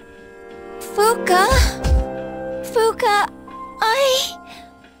 Fuka? Fuka,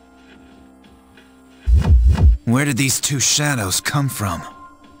 Where did these two shadows come from?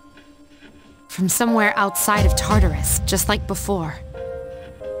 From somewhere outside of Tartarus, just like before.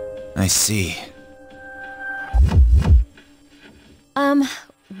 I see.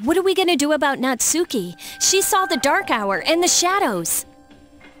 What are we gonna do about Natsuki? She saw the dark hour and the shadows.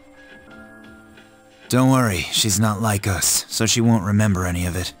 Don't worry, she's not like us, so she won't remember any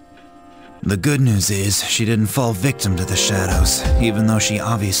of it. The good news is, she didn't fall victim to the shadows, even though she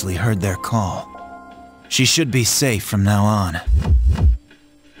obviously heard their call. She should be safe from now on.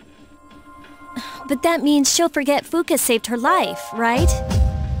 But that means she'll forget Fuka saved her life, right?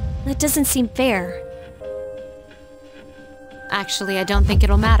 That doesn't seem fair. Actually, I don't think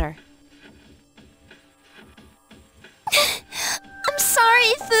it'll matter. I'm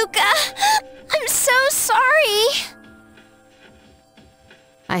sorry, Fuka. I'm so sorry.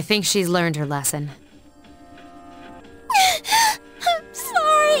 I think she's learned her lesson.